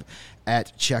CHGO25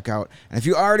 at checkout. And if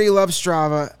you already love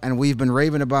Strava, and we've been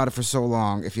raving about it for so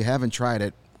long, if you haven't tried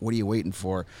it, what are you waiting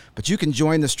for? But you can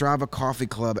join the Strava Coffee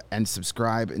Club and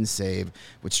subscribe and save.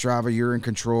 With Strava, you're in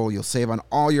control. You'll save on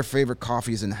all your favorite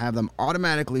coffees and have them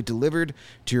automatically delivered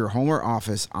to your home or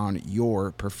office on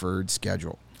your preferred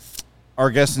schedule. Our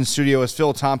guest in studio is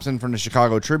Phil Thompson from the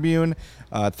Chicago Tribune.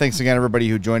 Thanks again, everybody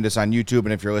who joined us on YouTube.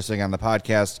 And if you're listening on the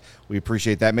podcast, we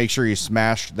appreciate that. Make sure you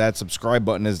smash that subscribe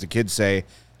button, as the kids say,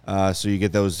 so you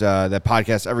get those that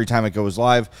podcast every time it goes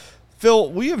live.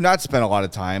 Phil, we have not spent a lot of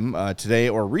time today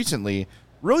or recently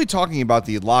really talking about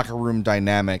the locker room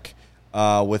dynamic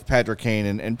with Patrick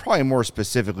Kane and probably more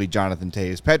specifically Jonathan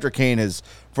Toews. Patrick Kane has,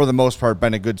 for the most part,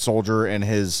 been a good soldier and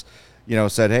has,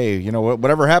 said, hey,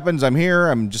 whatever happens, I'm here.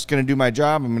 I'm just going to do my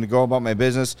job. I'm going to go about my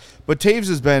business. But Toews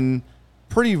has been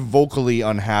pretty vocally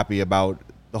unhappy about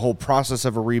the whole process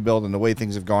of a rebuild and the way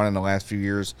things have gone in the last few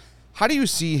years. How do you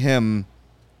see him,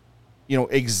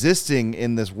 existing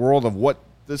in this world of what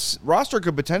this roster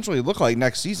could potentially look like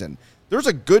next season? There's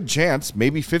a good chance,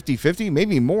 maybe 50-50,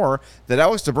 maybe more, that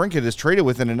Alex DeBrincat is traded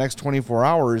within the next 24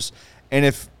 hours. And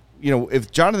if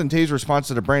Jonathan Toews' response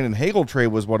to the Brandon Hagel trade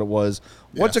was what it was,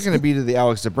 what's it going to be to the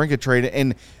Alex DeBrincat trade?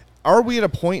 And are we at a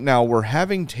point now where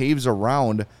having Toews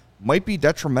around might be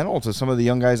detrimental to some of the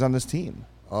young guys on this team?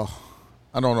 Oh,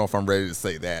 I don't know if I'm ready to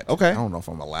say that. Okay. I don't know if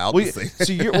I'm allowed to say So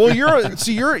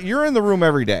that. you're in the room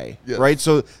every day, yes. Right?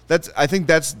 So I think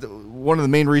that's one of the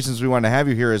main reasons we want to have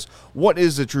you here is what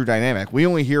is the true dynamic? We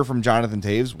only hear from Jonathan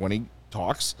Toews when he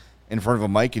talks in front of a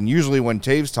mic, and usually when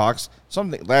Toews talks,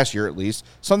 last year at least,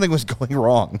 something was going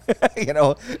wrong. There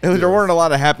weren't a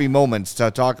lot of happy moments to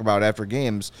talk about after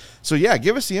games. So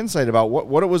give us the insight about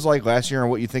what it was like last year and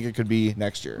what you think it could be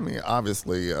next year. I mean,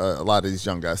 obviously, a lot of these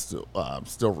young guys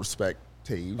still respect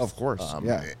Toews. Of course,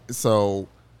 So,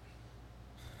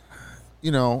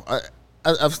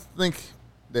 I think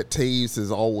that Toews is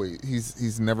always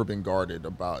he's never been guarded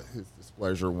about his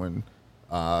displeasure when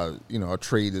a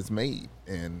trade is made,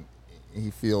 and he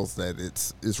feels that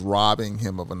it's robbing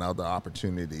him of another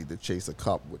opportunity to chase a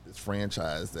cup with this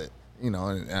franchise that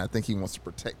and I think he wants to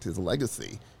protect his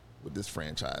legacy with this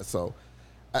franchise. So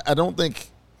I don't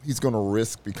think he's going to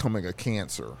risk becoming a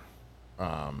cancer.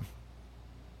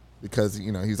 Because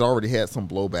he's already had some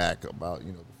blowback about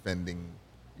defending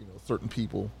certain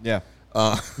people. Yeah.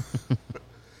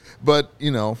 But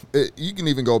you can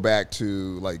even go back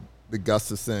to like the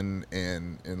Gustafson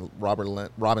and Robin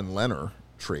Lehner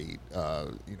trade.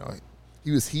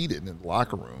 He was heated in the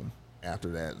locker room after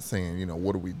that, saying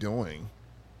what are we doing?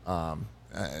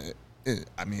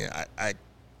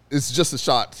 It's just a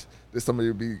shot that somebody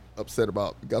would be upset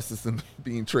about Gustafson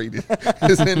being traded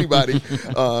as anybody.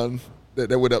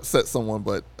 That would upset someone,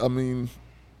 but I mean,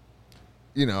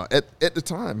 at the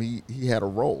time he had a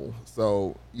role.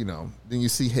 So then you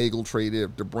see Hagel traded.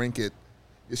 If DeBrincat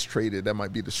is traded, that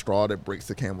might be the straw that breaks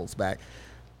the camel's back.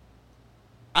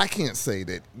 I can't say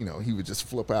that he would just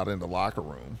flip out in the locker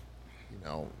room.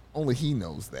 Only he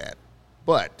knows that.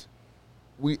 But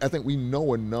I think we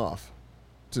know enough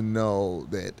to know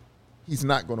that he's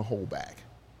not going to hold back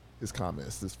his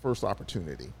comments. This first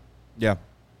opportunity. Yeah.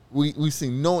 We've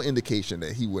seen no indication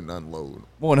that he wouldn't unload.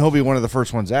 Well, and he'll be one of the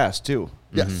first ones asked, too.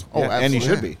 Yes. Mm-hmm. Oh, absolutely. And he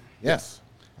should be. Yes.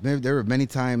 There were many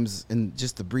times in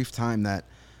just the brief time that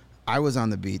I was on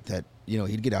the beat that,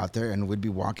 he'd get out there and we'd be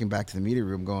walking back to the media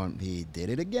room going, he did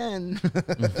it again.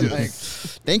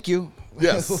 Thank you.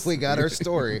 Yes. We got our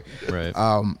story. Right.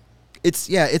 It's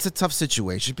a tough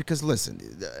situation because,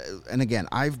 listen, and again,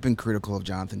 I've been critical of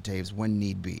Jonathan Toews when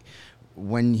need be,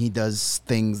 when he does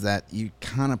things that you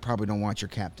kind of probably don't want your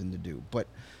captain to do. But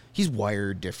he's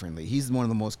wired differently. He's one of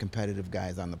the most competitive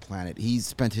guys on the planet. He's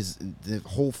spent the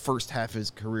whole first half of his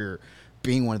career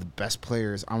being one of the best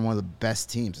players on one of the best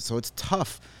teams. So it's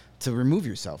tough to remove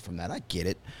yourself from that. I get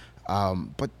it.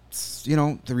 But,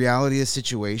 the reality of the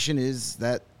situation is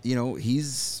that,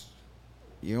 he's,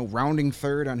 rounding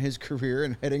third on his career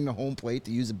and heading to home plate,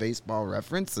 to use a baseball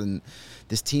reference. And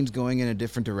this team's going in a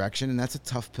different direction. And that's a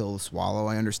tough pill to swallow.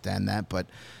 I understand that. But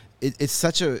it's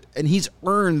such and he's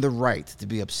earned the right to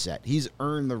be upset. He's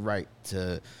earned the right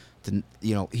to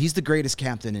he's the greatest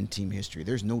captain in team history.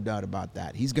 There's no doubt about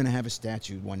that. He's going to have a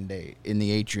statue one day in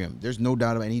the atrium. There's no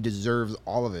doubt about it, and he deserves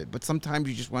all of it. But sometimes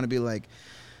you just want to be like,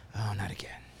 oh, not again.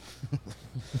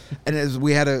 And as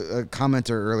we had a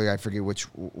commenter earlier, I forget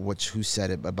who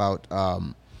said it, about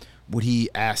would he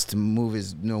ask to move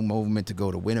his movement to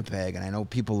go to Winnipeg? And I know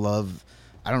people love,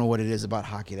 I don't know what it is about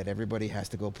hockey that everybody has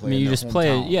to go play. In you their just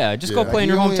hometown. go play in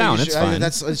your hometown. It's fine.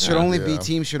 It should only be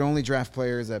teams should only draft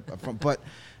players but.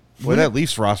 Well, that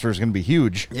Leafs roster is going to be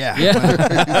huge. Yeah.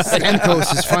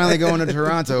 Stamkos is finally going to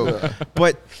Toronto.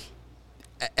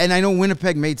 And I know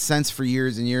Winnipeg made sense for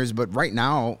years and years, but right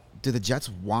now, do the Jets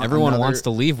want Everyone wants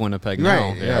to leave Winnipeg now.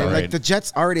 Right. Yeah, right. Like, the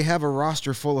Jets already have a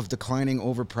roster full of declining,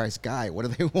 overpriced guy. What do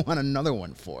they want another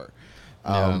one for?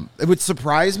 It would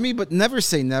surprise me, but never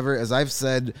say never. As I've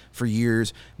said for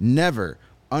years, never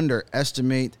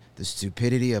underestimate the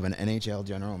stupidity of an NHL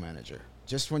general manager.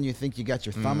 Just when you think you got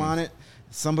your thumb on it,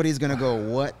 somebody's going to go,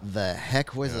 what the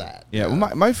heck was that? Yeah,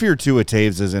 well, my fear, too, with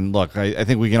Taves is, and look, I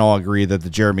think we can all agree that the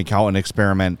Jeremy Colliton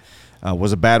experiment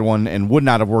was a bad one and would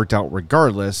not have worked out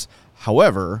regardless.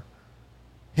 However,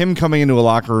 him coming into a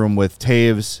locker room with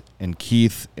Taves and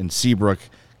Keith and Seabrook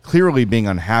clearly being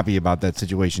unhappy about that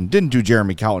situation didn't do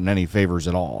Jeremy Colliton any favors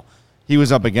at all. He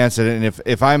was up against it, and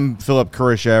if I'm Philip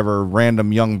Kurashev or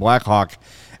random young Blackhawk,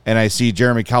 and I see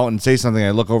Jeremy Colliton say something, I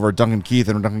look over at Duncan Keith,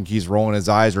 and Duncan Keith's rolling his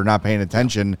eyes or not paying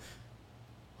attention.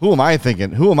 Who am I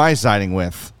thinking? Who am I siding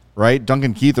with, right?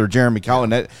 Duncan Keith or Jeremy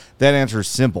Colliton? That answer is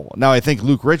simple. Now, I think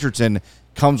Luke Richardson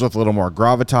comes with a little more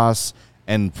gravitas,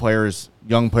 and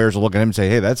young players will look at him and say,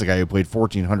 hey, that's a guy who played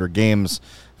 1,400 games,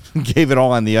 gave it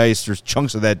all on the ice. There's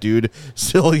chunks of that dude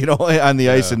still, on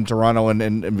the ice in Toronto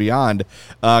and beyond,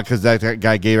 because that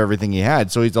guy gave everything he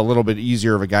had. So he's a little bit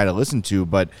easier of a guy to listen to,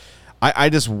 but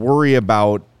I just worry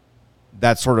about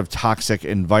that sort of toxic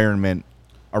environment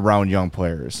around young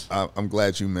players. I'm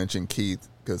glad you mentioned Keith,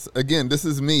 because, again, this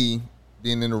is me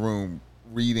being in the room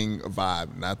reading a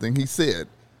vibe. Nothing he said,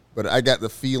 but I got the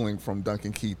feeling from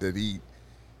Duncan Keith that he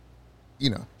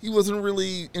wasn't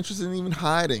really interested in even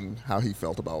hiding how he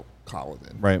felt about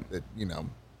Colliton. Right. That,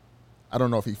 I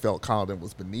don't know if he felt Colliton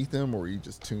was beneath him or he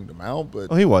just tuned him out, but.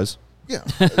 Oh, he was. Yeah.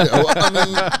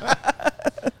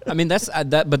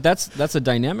 That's a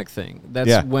dynamic thing.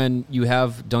 That's when you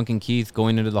have Duncan Keith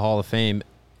going into the Hall of Fame,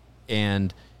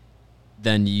 and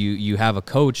then you have a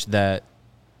coach that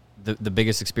the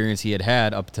biggest experience he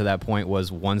had up to that point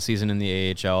was one season in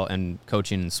the AHL and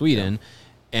coaching in Sweden,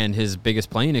 and his biggest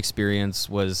playing experience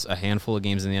was a handful of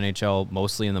games in the NHL,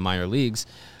 mostly in the minor leagues.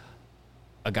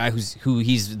 A guy who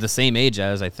he's the same age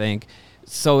as, I think.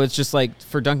 So it's just like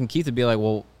for Duncan Keith to be like,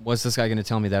 well, what's this guy going to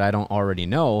tell me that I don't already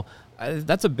know?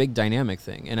 That's a big dynamic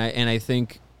thing. And I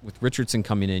think with Richardson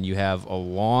coming in, you have a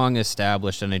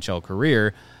long-established NHL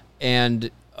career and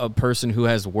a person who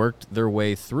has worked their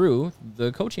way through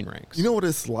the coaching ranks. You know what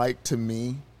it's like to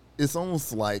me? It's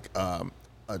almost like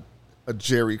a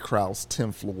Jerry Krause,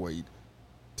 Tim Floyd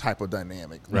type of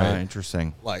dynamic. Right,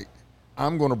 interesting. Like,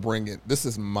 I'm going to bring it. This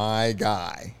is my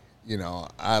guy.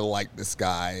 I like this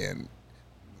guy. And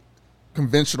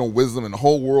conventional wisdom in the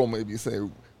whole world maybe say,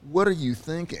 what are you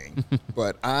thinking?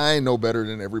 But I know better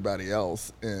than everybody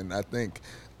else. And I think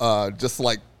just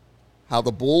like how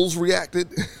the Bulls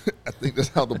reacted, I think that's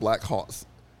how the Blackhawks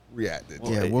reacted.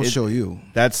 Yeah, we'll show you.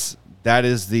 That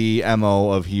is the MO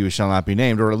of he who shall not be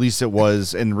named, or at least it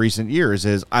was in recent years,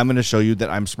 is I'm going to show you that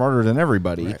I'm smarter than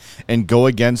everybody and go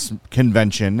against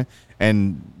convention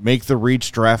and make the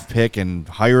reach draft pick and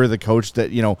hire the coach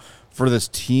that, for this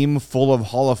team full of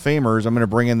Hall of Famers, I'm going to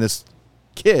bring in this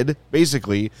kid,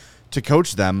 basically, to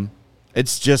coach them.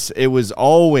 It's just, it was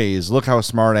always, look how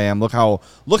smart I am, look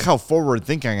how forward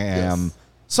thinking I am. Yes.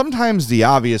 Sometimes the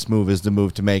obvious move is the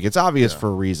move to make. It's obvious for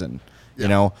a reason.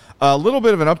 Yeah. A little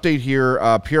bit of an update here.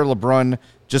 Pierre LeBrun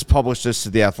just published this to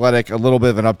The Athletic. A little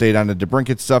bit of an update on the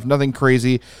DeBrincat stuff. Nothing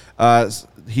crazy.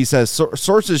 He says,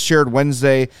 sources shared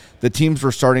Wednesday the teams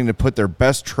were starting to put their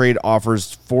best trade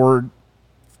offers forward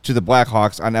to the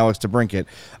Blackhawks on Alex DeBrincat,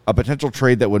 a potential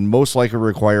trade that would most likely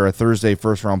require a Thursday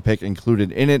first-round pick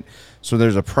included in it. So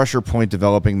there's a pressure point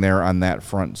developing there on that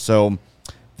front. So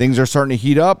things are starting to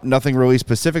heat up. Nothing really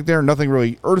specific there. Nothing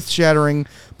really earth-shattering,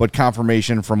 but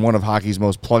confirmation from one of hockey's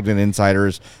most plugged-in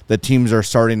insiders that teams are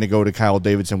starting to go to Kyle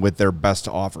Davidson with their best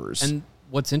offers. And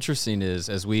what's interesting is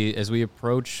as we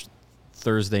approach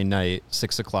Thursday night,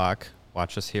 6:00.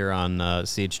 Watch us here on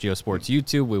CHGO Sports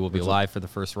YouTube. We will be live for the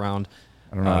first round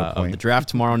of the draft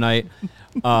tomorrow night.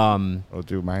 I'll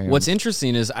do my hands. What's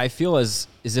interesting is I feel as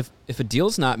if a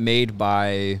deal's not made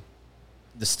by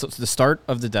the start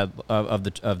of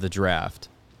the draft,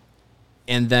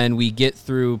 and then we get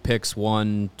through picks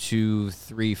 1, 2,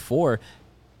 3, 4.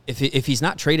 If he's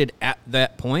not traded at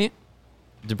that point,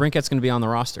 DeBrincat's going to be on the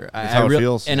roster. That's how it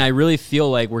feels. And I really feel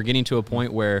like we're getting to a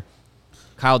point where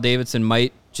Kyle Davidson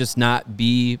might just not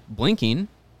be blinking,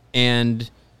 and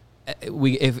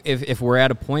if we're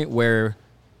at a point where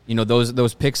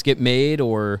those picks get made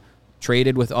or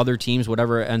traded with other teams,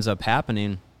 whatever ends up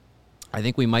happening, I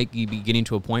think we might be getting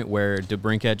to a point where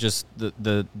DeBrincat just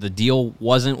the deal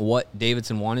wasn't what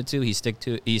Davidson wanted to. He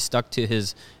stuck to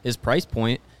his price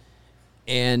point.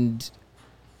 And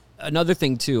another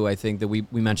thing too, I think that we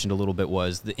mentioned a little bit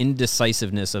was the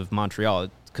indecisiveness of Montreal,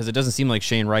 because it doesn't seem like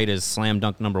Shane Wright is slam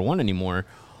dunk number 1 anymore.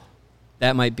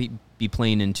 That might be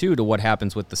playing in too to what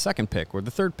happens with the second pick or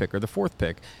the third pick or the fourth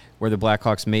pick, where the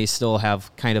Blackhawks may still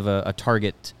have kind of a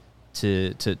target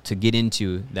to get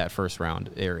into that first round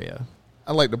area.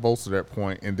 I'd like to bolster that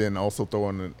point and then also throw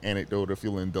in an anecdote if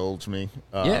you'll indulge me.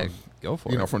 Yeah, go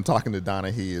for it. From talking to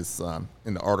Donna, he is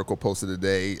in the article posted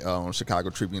today on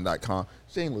ChicagoTribune.com.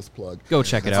 Shameless plug. Go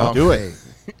check it out. Do it.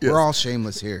 Yes. We're all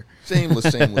shameless here.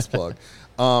 Shameless plug.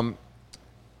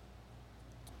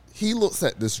 He looks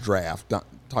at this draft,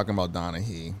 talking about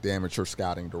Donahue, the amateur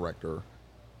scouting director,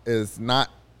 as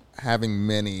not having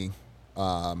many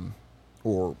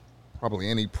or probably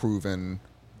any proven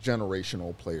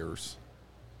generational players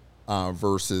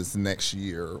versus next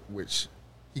year, which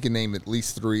he can name at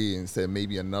least 3 and said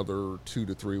maybe another 2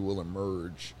 to 3 will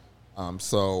emerge.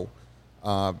 So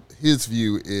his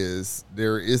view is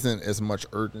there isn't as much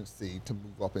urgency to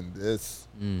move up in this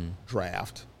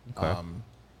draft. Okay.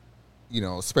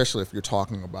 Especially if you're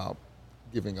talking about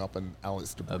giving up an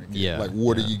Alex DeBrincat. Yeah, like,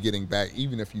 what are you getting back,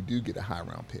 even if you do get a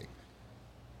high-round pick?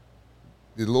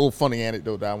 The little funny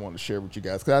anecdote that I want to share with you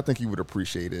guys, because I think you would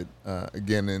appreciate it,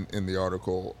 again, in the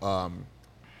article.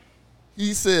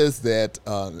 He says that,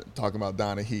 talking about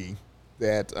Donahue,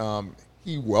 that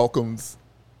he welcomes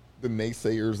the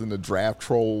naysayers and the draft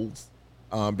trolls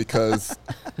because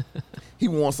he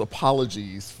wants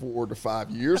apologies 4 to 5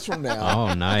 years from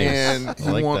now. Oh, nice. And he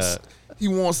like wants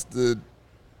to,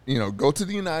 go to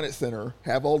the United Center,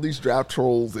 have all these draft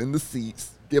trolls in the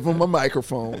seats, give them a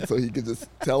microphone so he can just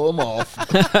tell them off. I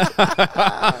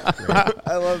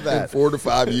love that. In 4 to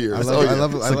 5 years. I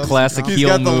love It's a classic He's heel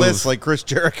got the move. list like Chris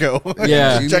Jericho.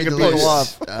 Yeah. You Checking made the people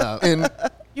list. off. And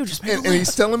You just made and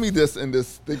he's telling me this in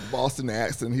this thick Boston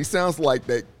accent. He sounds like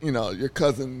that, your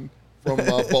cousin from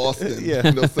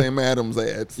Boston, those Sam Adams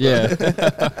ads. So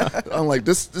Yeah. I'm like,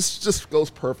 this just goes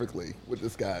perfectly with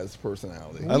this guy's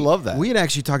personality. I love that. We had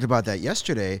actually talked about that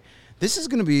yesterday. This is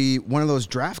going to be one of those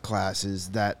draft classes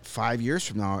that 5 years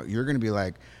from now, you're going to be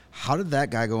like, how did that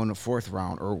guy go in the 4th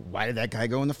round? Or why did that guy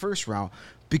go in the 1st round?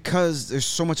 Because there's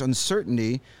so much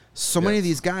uncertainty. So many of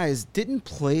these guys didn't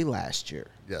play last year.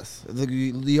 Yes.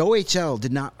 The OHL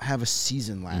did not have a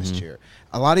season last year.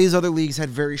 A lot of these other leagues had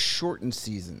very shortened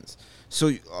seasons.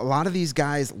 So a lot of these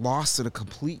guys lost at a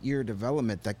complete year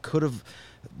development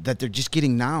that they're just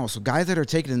getting now. So guys that are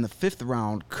taken in the 5th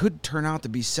round could turn out to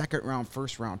be 2nd round,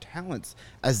 1st round talents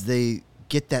as they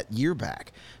get that year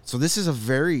back. So this is a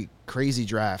very crazy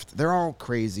draft. They're all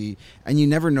crazy, and you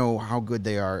never know how good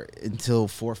they are until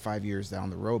 4 or 5 years down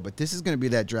the road. But this is going to be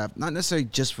that draft, not necessarily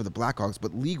just for the Blackhawks,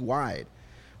 but league-wide.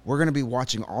 We're going to be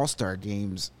watching all-star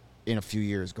games in a few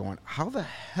years going, how the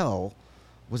hell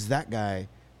was that guy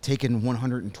taken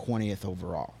 120th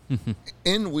overall?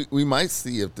 And we might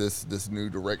see if this new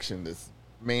direction, this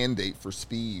mandate for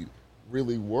speed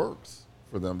really works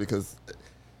for them because,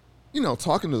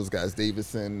 talking to those guys,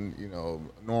 Davison,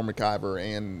 Norm McIver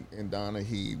and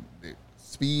Donahue,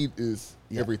 speed is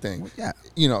everything. Yeah.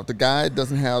 The guy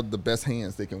doesn't have the best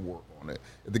hands, they can work on it.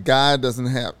 If the guy doesn't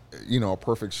have, a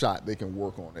perfect shot, they can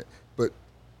work on it. But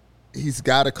he's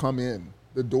got to come in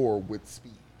the door with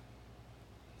speed.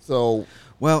 So,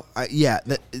 well,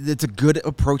 that's a good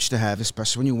approach to have,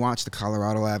 especially when you watch the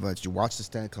Colorado Avalanche. You watch the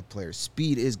Stanley Cup players.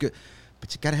 Speed is good,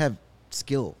 but you got to have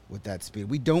skill with that speed.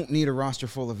 We don't need a roster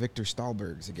full of Victor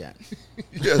Stahlbergs again.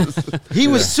 yes. He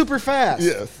was super fast.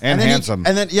 Yes. And then handsome.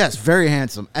 Yes, very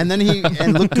handsome. And then he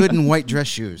looked good in white dress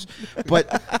shoes.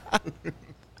 But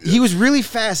he was really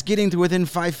fast getting to within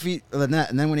 5 feet of the net.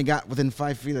 And then when he got within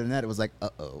 5 feet of the net, it was like,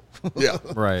 uh-oh. Yeah.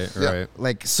 Right.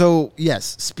 So,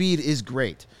 yes, speed is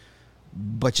great.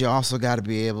 But you also got to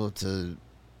be able to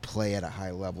play at a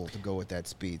high level to go with that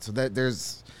speed. So that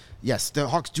the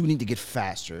Hawks do need to get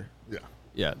faster.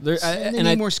 Yeah, And they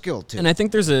need more skill too. And I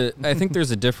think there's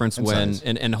a difference when size.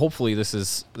 and hopefully this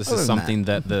is Other than something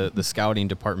that the scouting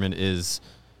department is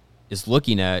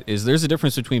looking at. Is there's a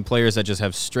difference between players that just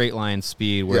have straight line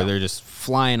speed where they're just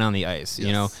flying on the ice,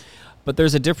 you know, but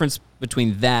there's a difference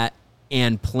between that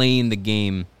and playing the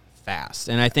game fast.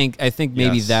 And I think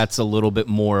maybe that's a little bit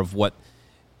more of what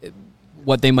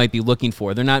they might be looking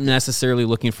for. They're not necessarily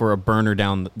looking for a burner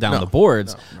down the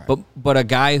boards, but a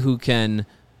guy who can,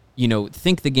 you know,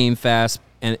 think the game fast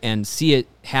and see it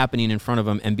happening in front of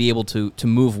them and be able to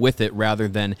move with it rather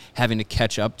than having to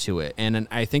catch up to it. And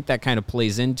I think that kind of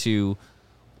plays into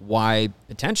why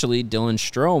potentially Dylan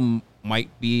Strome might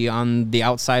be on the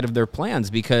outside of their plans,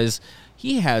 because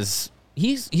he's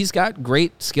got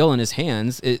great skill in his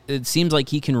hands. It seems like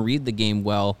he can read the game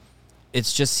well.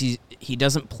 It's just he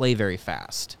doesn't play very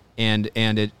fast. And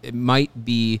it might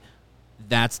be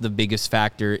that's the biggest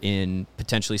factor in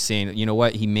potentially saying, you know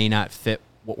what, he may not fit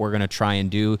what we're going to try and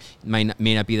do. It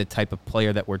may not be the type of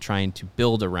player that we're trying to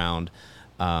build around.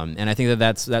 And I think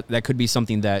that could be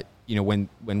something that, you know, when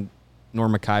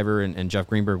Norm McIver and Jeff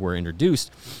Greenberg were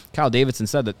introduced, Kyle Davidson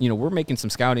said that, you know, we're making some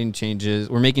scouting changes.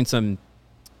 We're making some,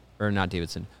 or not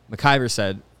Davidson, McIver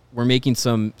said, we're making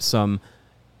some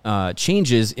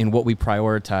changes in what we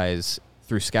prioritize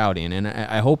through scouting. And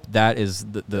I hope that is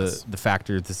the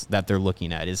factor that they're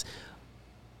looking at, is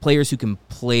players who can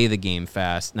play the game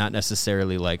fast, not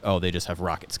necessarily like, oh, they just have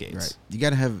rocket skates. Right. You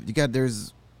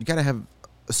gotta have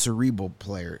a cerebral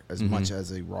player as much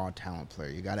as a raw talent player.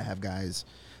 You gotta have guys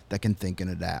that can think and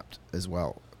adapt as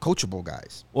well. Coachable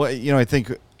guys. Well, you know, I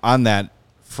think on that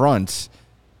front,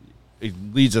 it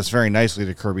leads us very nicely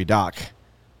to Kirby Dach,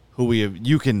 who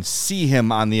you can see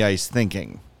him on the ice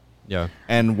thinking. Yeah.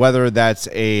 And whether that's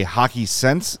a hockey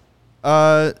sense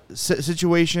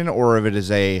situation or if it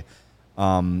is a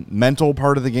mental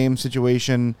part of the game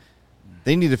situation,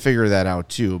 they need to figure that out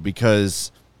too,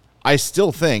 because I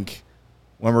still think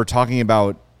when we're talking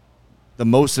about the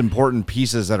most important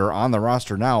pieces that are on the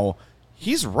roster now,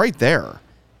 he's right there.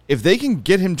 If they can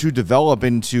get him to develop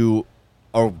into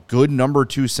a good number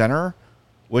 2 center,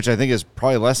 which I think is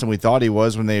probably less than we thought he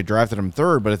was when they drafted him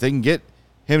third, but if they can get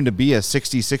him to be a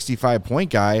 60, 65 point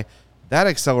guy, that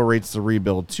accelerates the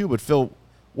rebuild too. But Phil,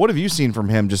 what have you seen from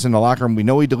him just in the locker room? We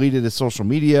know he deleted his social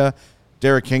media.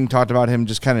 Derek King talked about him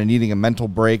just kind of needing a mental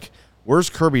break. Where's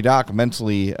Kirby Dach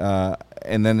mentally,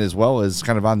 and then as well as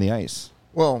kind of on the ice?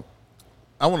 Well,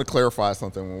 I want to clarify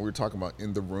something. When we're talking about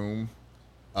in the room,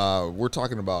 we're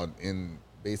talking about in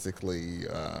basically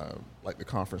like the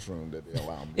conference room that they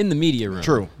allow me. In the media room.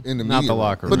 True. In the not media the room.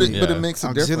 locker room. But it makes a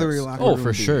Auxiliary difference. locker Oh, room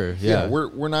for deep. sure. Yeah.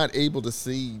 We're not able to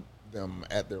see them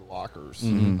at their lockers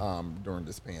during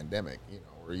this pandemic, you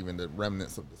know, or even the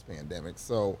remnants of this pandemic.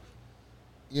 So,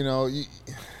 you know,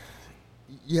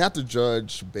 you have to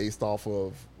judge based off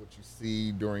of what you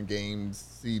see during games,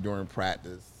 see during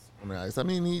practice on the ice. I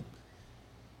mean,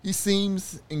 he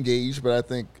seems engaged, but I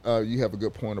think you have a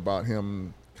good point about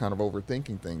him kind of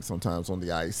overthinking things sometimes on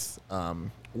the ice,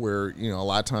 where, you know, a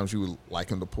lot of times you would like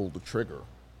him to pull the trigger,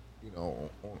 you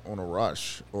know, on a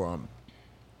rush. Or,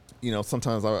 you know,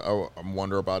 sometimes I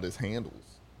wonder about his handles,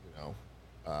 you know.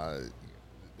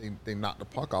 They knock the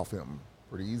puck off him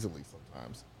pretty easily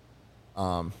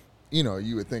sometimes. You know,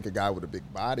 you would think a guy with a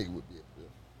big body would be able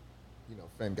to, you know,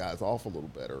 fend guys off a little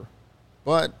better.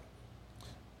 But,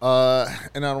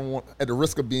 and I don't want, at the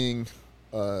risk of being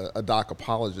a Doc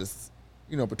apologist,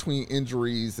 you know, between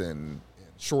injuries and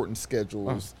shortened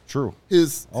schedules, True.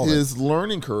 his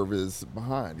learning curve is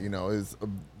behind. You know, his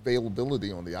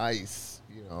availability on the ice,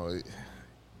 you know,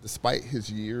 despite his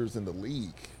years in the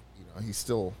league, you know, he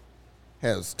still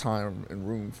has time and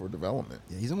room for development.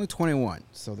 Yeah, he's only 21,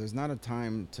 so there's not a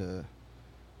time to.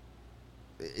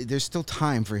 There's still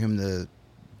time for him to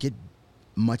get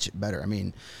much better. I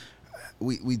mean,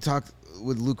 we talked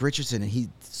with Luke Richardson, and he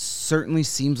certainly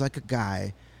seems like a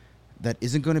guy that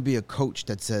isn't going to be a coach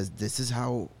that says, this is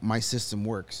how my system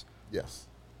works. Yes.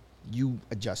 You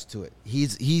adjust to it.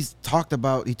 He's talked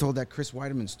about, he told that Chris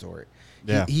Weideman story.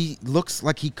 Yeah. He looks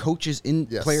like he coaches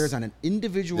players on an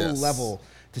individual level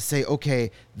to say,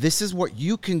 okay, this is what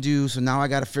you can do, so now I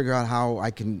got to figure out how I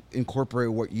can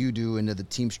incorporate what you do into the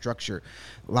team structure.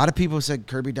 A lot of people said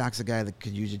Kirby Dach's a guy that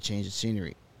could use a change of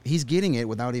scenery. He's getting it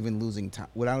without even leaving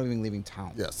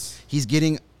town. Yes. He's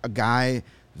getting a guy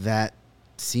that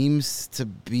seems to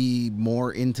be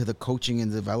more into the coaching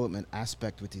and development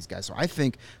aspect with these guys. So I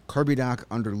think Kirby Dach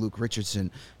under Luke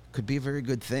Richardson could be a very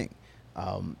good thing.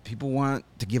 People want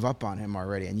to give up on him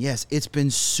already. And yes, it's been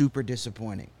super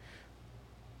disappointing.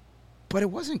 But it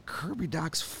wasn't Kirby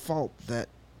Dach's fault that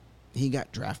he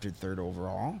got drafted 3rd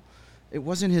overall. It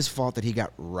wasn't his fault that he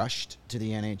got rushed to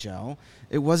the NHL.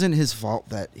 It wasn't his fault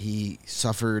that he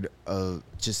suffered a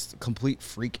just complete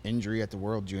freak injury at the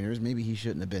World Juniors. Maybe he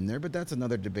shouldn't have been there, but that's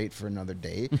another debate for another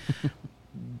day.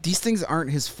 These things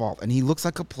aren't his fault, and he looks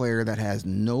like a player that has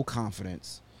no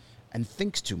confidence and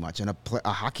thinks too much. And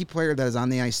a hockey player that is on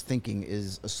the ice thinking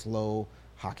is a slow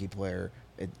hockey player.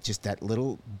 Just that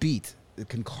little beat, it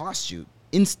can cost you.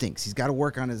 Instincts. He's got to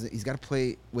work on he's got to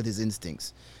play with his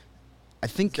instincts. I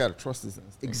think he's got to trust his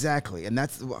instincts. Exactly, and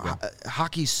that's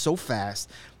hockey's so fast.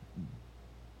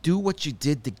 Do what you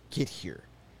did to get here.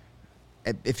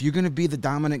 If you're going to be the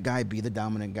dominant guy, be the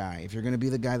dominant guy. If you're going to be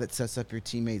the guy that sets up your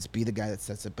teammates, be the guy that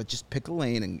sets up. But just pick a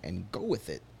lane and go with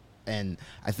it. And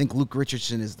I think Luke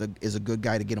Richardson is a good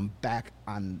guy to get him back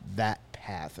on that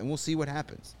path, and we'll see what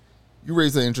happens. You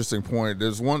raise an interesting point.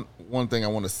 There's one thing I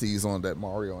want to seize on that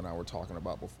Mario and I were talking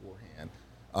about beforehand.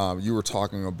 You were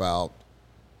talking about,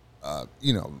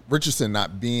 Richardson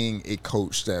not being a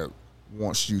coach that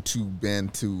wants you to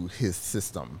bend to his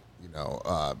system.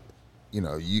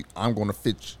 I'm going to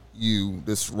fit you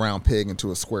this round peg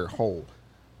into a square hole.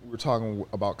 We were talking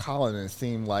about Colin, and it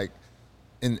seemed like,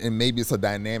 and maybe it's a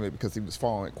dynamic because he was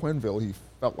following at Quenneville, he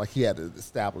felt like he had to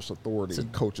establish authority.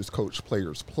 Coaches coach,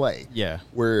 players play. Yeah.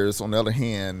 Whereas on the other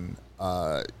hand,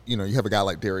 you have a guy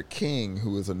like Derek King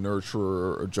who is a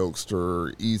nurturer, a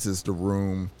jokester, eases the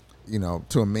room.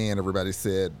 To a man, everybody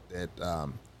said that,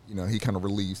 he kind of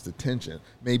relieves the tension.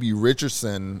 Maybe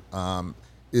Richardson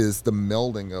is the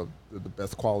melding of the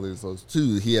best qualities of those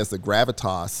two. He has the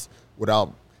gravitas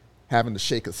without having to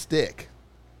shake a stick.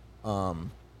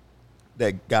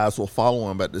 That guys will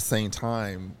follow him, but at the same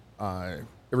time,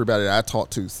 everybody that I talk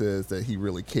to says that he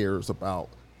really cares about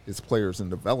his players and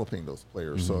developing those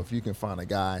players. So if you can find a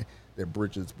guy that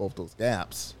bridges both those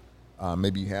gaps,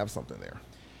 maybe you have something there.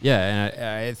 Yeah, and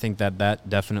I think that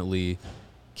definitely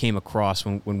came across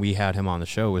when we had him on the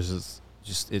show. Was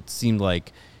just it seemed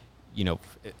like,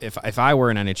 if I were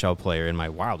an NHL player in my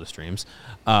wildest dreams,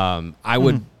 I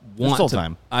would want still to.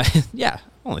 Time. Yeah,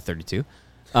 only 32.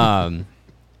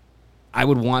 I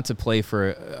would want to play for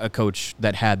a coach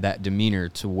that had that demeanor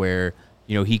to where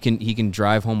he can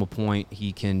drive home a point.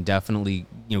 He can definitely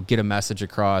get a message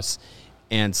across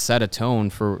and set a tone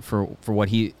for what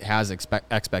he has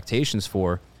expectations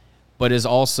for, but is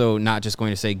also not just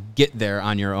going to say get there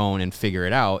on your own and figure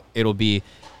it out. It'll be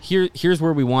here's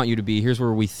where we want you to be. Here's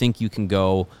where we think you can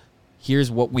go. Here's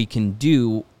what we can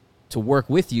do to work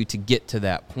with you to get to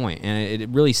that point. And it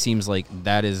really seems like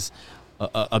that is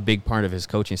a big part of his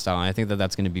coaching style. And I think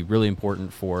that's going to be really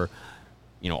important for,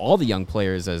 all the young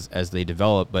players as they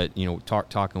develop. But,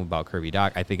 talking about Kirby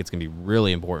Dach, I think it's going to be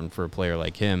really important for a player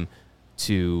like him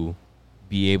to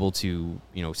be able to,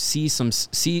 see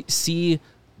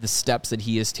the steps that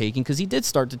he is taking. Because he did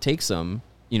start to take some,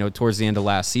 towards the end of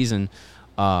last season.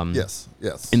 Yes.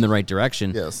 In the right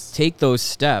direction. Yes. Take those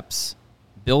steps,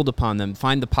 build upon them,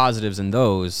 find the positives in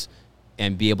those,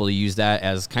 and be able to use that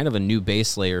as kind of a new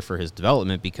base layer for his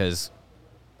development, because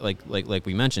like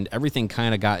we mentioned, everything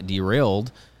kind of got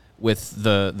derailed with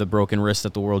the broken wrist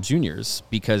at the World Juniors,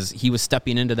 because he was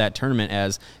stepping into that tournament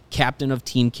as captain of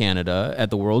Team Canada at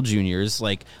the World Juniors,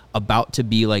 like about to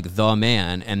be like the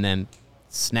man, and then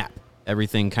snap,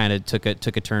 everything kind of took a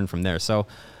turn from there. So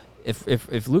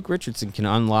if Luke Richardson can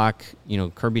unlock,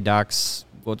 Kirby Dach's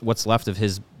what's left of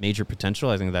his major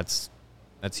potential, I think that's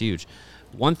huge.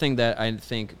 One thing that I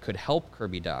think could help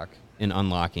Kirby Dach in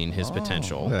unlocking his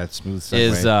potential that smooth segue.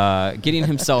 is getting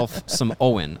himself some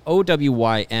OWYN.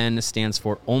 OWYN stands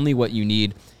for Only What You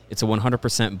Need. It's a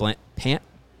 100%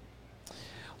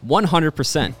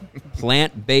 100%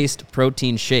 plant-based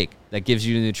protein shake that gives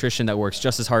you the nutrition that works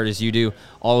just as hard as you do.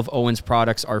 All of OWYN's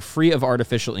products are free of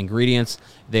artificial ingredients.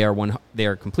 They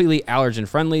are completely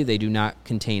allergen-friendly. They do not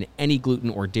contain any gluten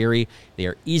or dairy. They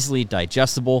are easily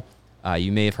digestible.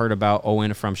 You may have heard about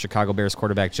OWYN from Chicago Bears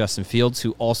quarterback Justin Fields,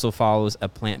 who also follows a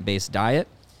plant-based diet.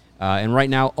 And right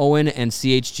now, OWYN and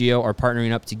CHGO are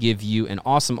partnering up to give you an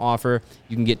awesome offer.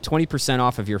 You can get 20%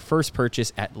 off of your first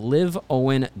purchase at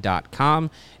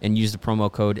liveowyn.com and use the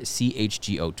promo code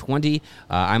CHGO20.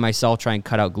 I myself try and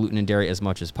cut out gluten and dairy as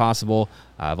much as possible.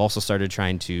 I've also started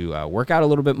trying to work out a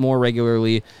little bit more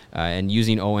regularly, and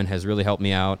using OWYN has really helped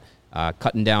me out.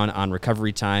 Cutting down on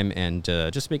recovery time and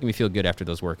just making me feel good after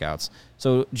those workouts.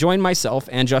 So join myself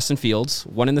and Justin Fields,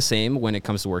 one and the same when it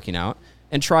comes to working out,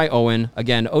 and try OWYN.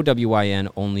 Again,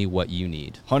 OWYN, only what you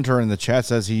need. Hunter in the chat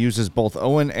says he uses both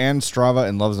OWYN and Strava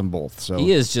and loves them both. So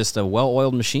he is just a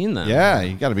well-oiled machine then. Yeah,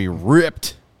 you got to be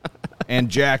ripped and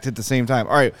jacked at the same time.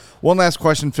 All right, one last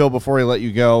question, Phil, before we let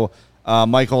you go.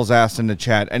 Michael's asked in the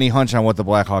chat, any hunch on what the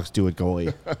Blackhawks do at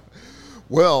goalie?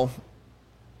 Well,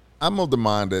 I'm of the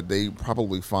mind that they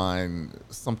probably find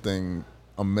something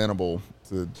amenable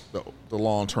to the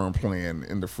long-term plan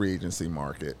in the free agency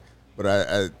market.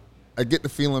 But I get the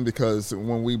feeling because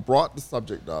when we brought the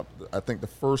subject up, I think the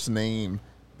first name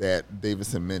that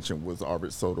Davison mentioned was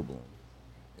Arvid Soderblom.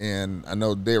 And I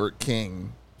know Derek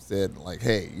King said, like,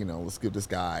 hey, let's give this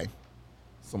guy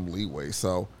some leeway.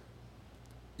 So,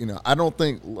 I don't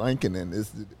think Lankinen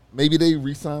is – maybe they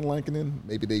re-sign Lankinen,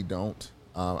 maybe they don't.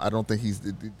 I don't think he's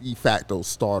the de facto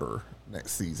starter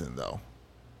next season, though.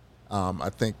 I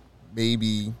think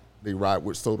maybe they ride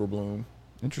with Soderblom.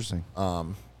 Interesting. I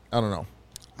don't know.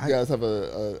 You guys have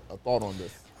a thought on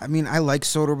this? I mean, I like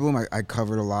Soderblom. I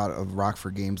covered a lot of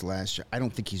Rockford games last year. I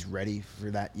don't think he's ready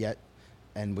for that yet.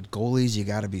 And with goalies, you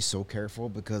got to be so careful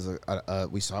because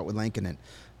we saw it with Lankinen.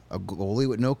 A goalie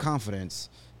with no confidence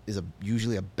is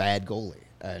usually a bad goalie.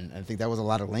 And I think that was a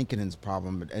lot of Lankinen's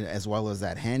problem, as well as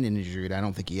that hand injury that I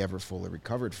don't think he ever fully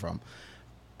recovered from.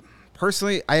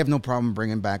 Personally, I have no problem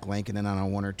bringing back Lankinen on a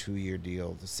 1 or 2 year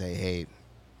deal to say, hey,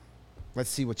 let's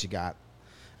see what you got.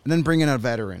 And then bring in a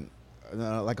veteran,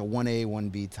 like a 1A,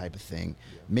 1B type of thing.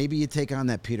 Yeah. Maybe you take on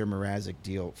that Peter Mrazek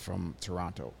deal from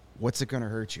Toronto. What's it going to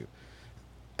hurt you?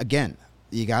 Again,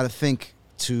 you got to think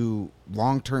to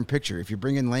long-term picture. If you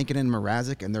bring in Lankinen and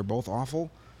Mrazek and they're both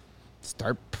awful,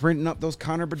 start printing up those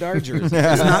Connor Bedard jerseys.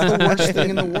 It's not the worst thing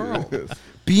in the world.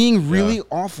 Being really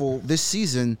awful this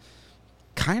season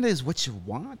kind of is what you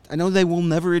want. I know they will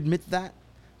never admit that.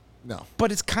 No.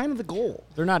 But it's kind of the goal.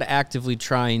 They're not actively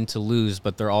trying to lose,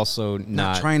 but they're also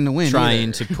not trying to win.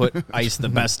 Trying to put ice the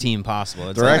best team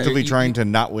possible. They're actively trying to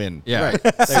not win. Yeah. Right.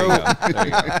 There you go.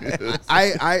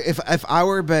 If I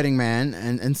were a betting man,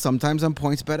 and sometimes on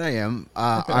points bet I am,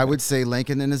 I would say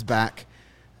Lankinen is back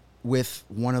with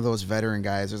one of those veteran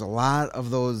guys. There's a lot of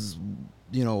those,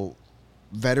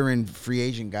 veteran free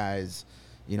agent guys.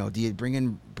 Do you bring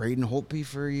in Braden Holtby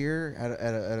for a year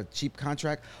at a cheap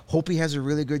contract? Holtby has a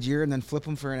really good year and then flip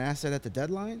him for an asset at the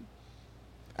deadline?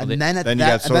 And then at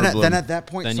that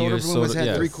point, Soderblom has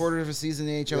had 3/4 of a season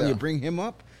in the NHL, and you bring him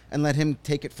up and let him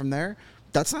take it from there.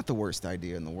 That's not the worst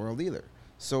idea in the world either.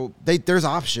 So there's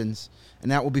options,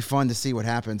 and that will be fun to see what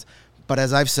happens. But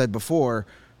as I've said before,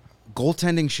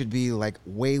 goaltending should be like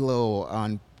way low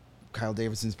on Kyle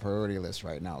Davidson's priority list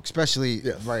right now, especially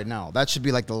right now. That should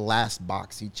be like the last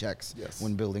box he checks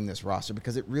when building this roster,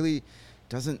 because it really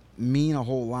doesn't mean a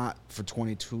whole lot for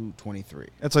 22-23.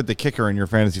 That's like the kicker in your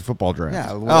fantasy football draft.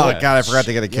 Yeah. God, I forgot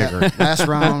to get a kicker. Last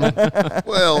round.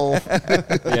 Well,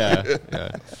 yeah.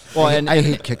 Well, and I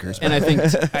hate kickers. And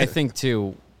I think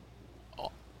too,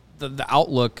 the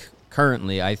outlook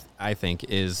currently, I think,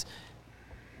 is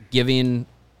giving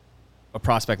a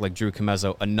prospect like Drew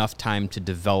Commesso enough time to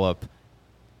develop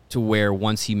to where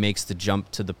once he makes the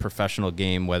jump to the professional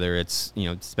game, whether it's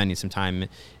spending some time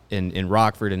in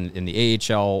Rockford in the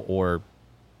AHL or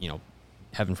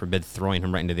heaven forbid throwing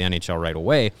him right into the NHL right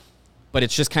away, but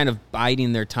it's just kind of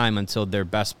biding their time until their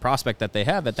best prospect that they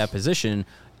have at that position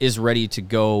is ready to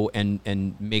go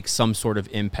and make some sort of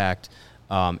impact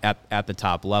at the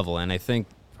top level. And I think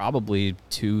probably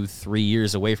 2-3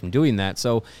 years away from doing that.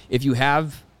 So if you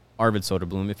have Arvid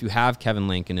Soderblom, if you have Kevin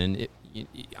Lankinen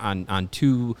on a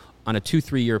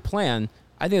 2-3 year plan,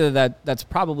 I think that's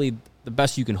probably the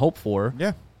best you can hope for.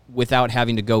 Yeah. Without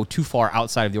having to go too far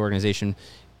outside of the organization,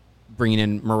 bringing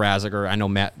in Mrazek, or I know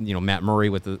Matt Murray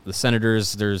with the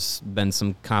Senators. There's been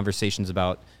some conversations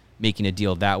about making a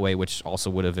deal that way, which also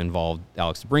would have involved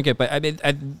Alex DeBrincat. But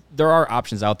there are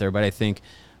options out there. But I think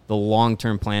the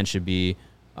long-term plan should be,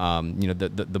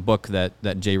 the book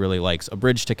that Jay really likes, A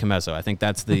Bridge to Commesso. I think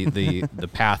that's the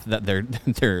path that they're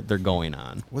going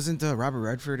on. Wasn't Robert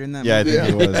Redford in that? Yeah, movie? I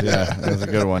think he was. Yeah, that was a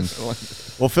good one.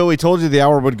 Well, Phil, we told you the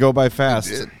hour would go by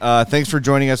fast. Thanks for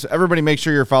joining us. Everybody, make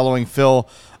sure you're following Phil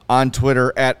on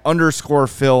Twitter at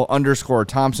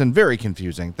 _Phil_Thompson. Very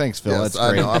confusing. Thanks, Phil. Yes,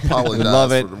 That's great. I know. I apologize. We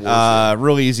love it. For the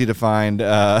really easy to find.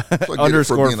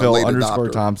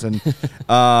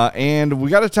 _Phil_Thompson. And we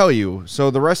got to tell you,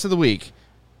 so the rest of the week,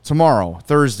 tomorrow,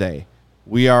 Thursday,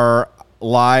 we are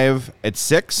live at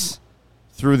 6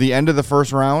 through the end of the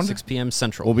first round. 6 p.m.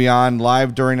 Central. We'll be on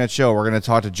live during that show. We're going to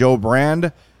talk to Joe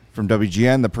Brand from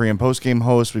WGN, the pre- and post-game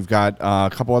host. We've got a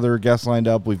couple other guests lined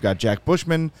up. We've got Jack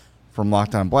Bushman from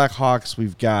Locked On Blackhawks.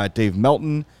 We've got Dave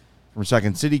Melton from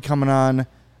Second City coming on.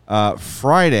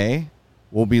 Friday,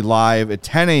 we'll be live at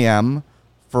 10 a.m.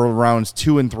 for rounds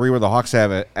 2 and 3, where the Hawks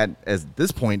have, at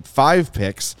this point, 5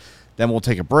 picks. Then we'll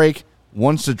take a break.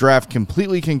 Once the draft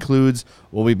completely concludes,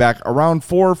 we'll be back around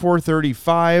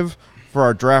 4:35 For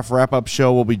our draft wrap-up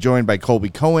show, we'll be joined by Colby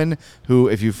Cohen, who,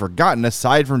 if you've forgotten,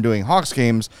 aside from doing Hawks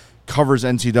games, covers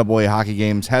NCAA hockey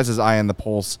games, has his eye on the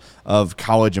pulse of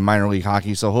college and minor league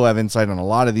hockey, so he'll have insight on a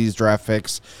lot of these draft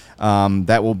picks.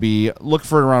 That will be, look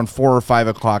for it around 4 or 5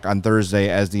 o'clock on Thursday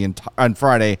on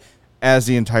Friday as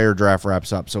the entire draft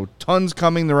wraps up. So tons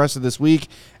coming the rest of this week.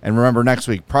 And remember, next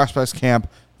week, Prospects Camp,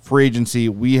 free agency,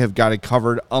 we have got it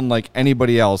covered unlike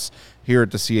anybody else here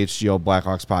at the CHGO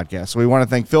Blackhawks podcast. So we want to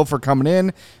thank Phil for coming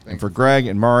in, and for Greg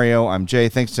and Mario, I'm Jay.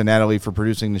 Thanks to Natalie for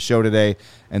producing the show today,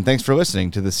 and thanks for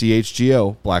listening to the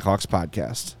CHGO Blackhawks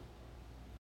podcast.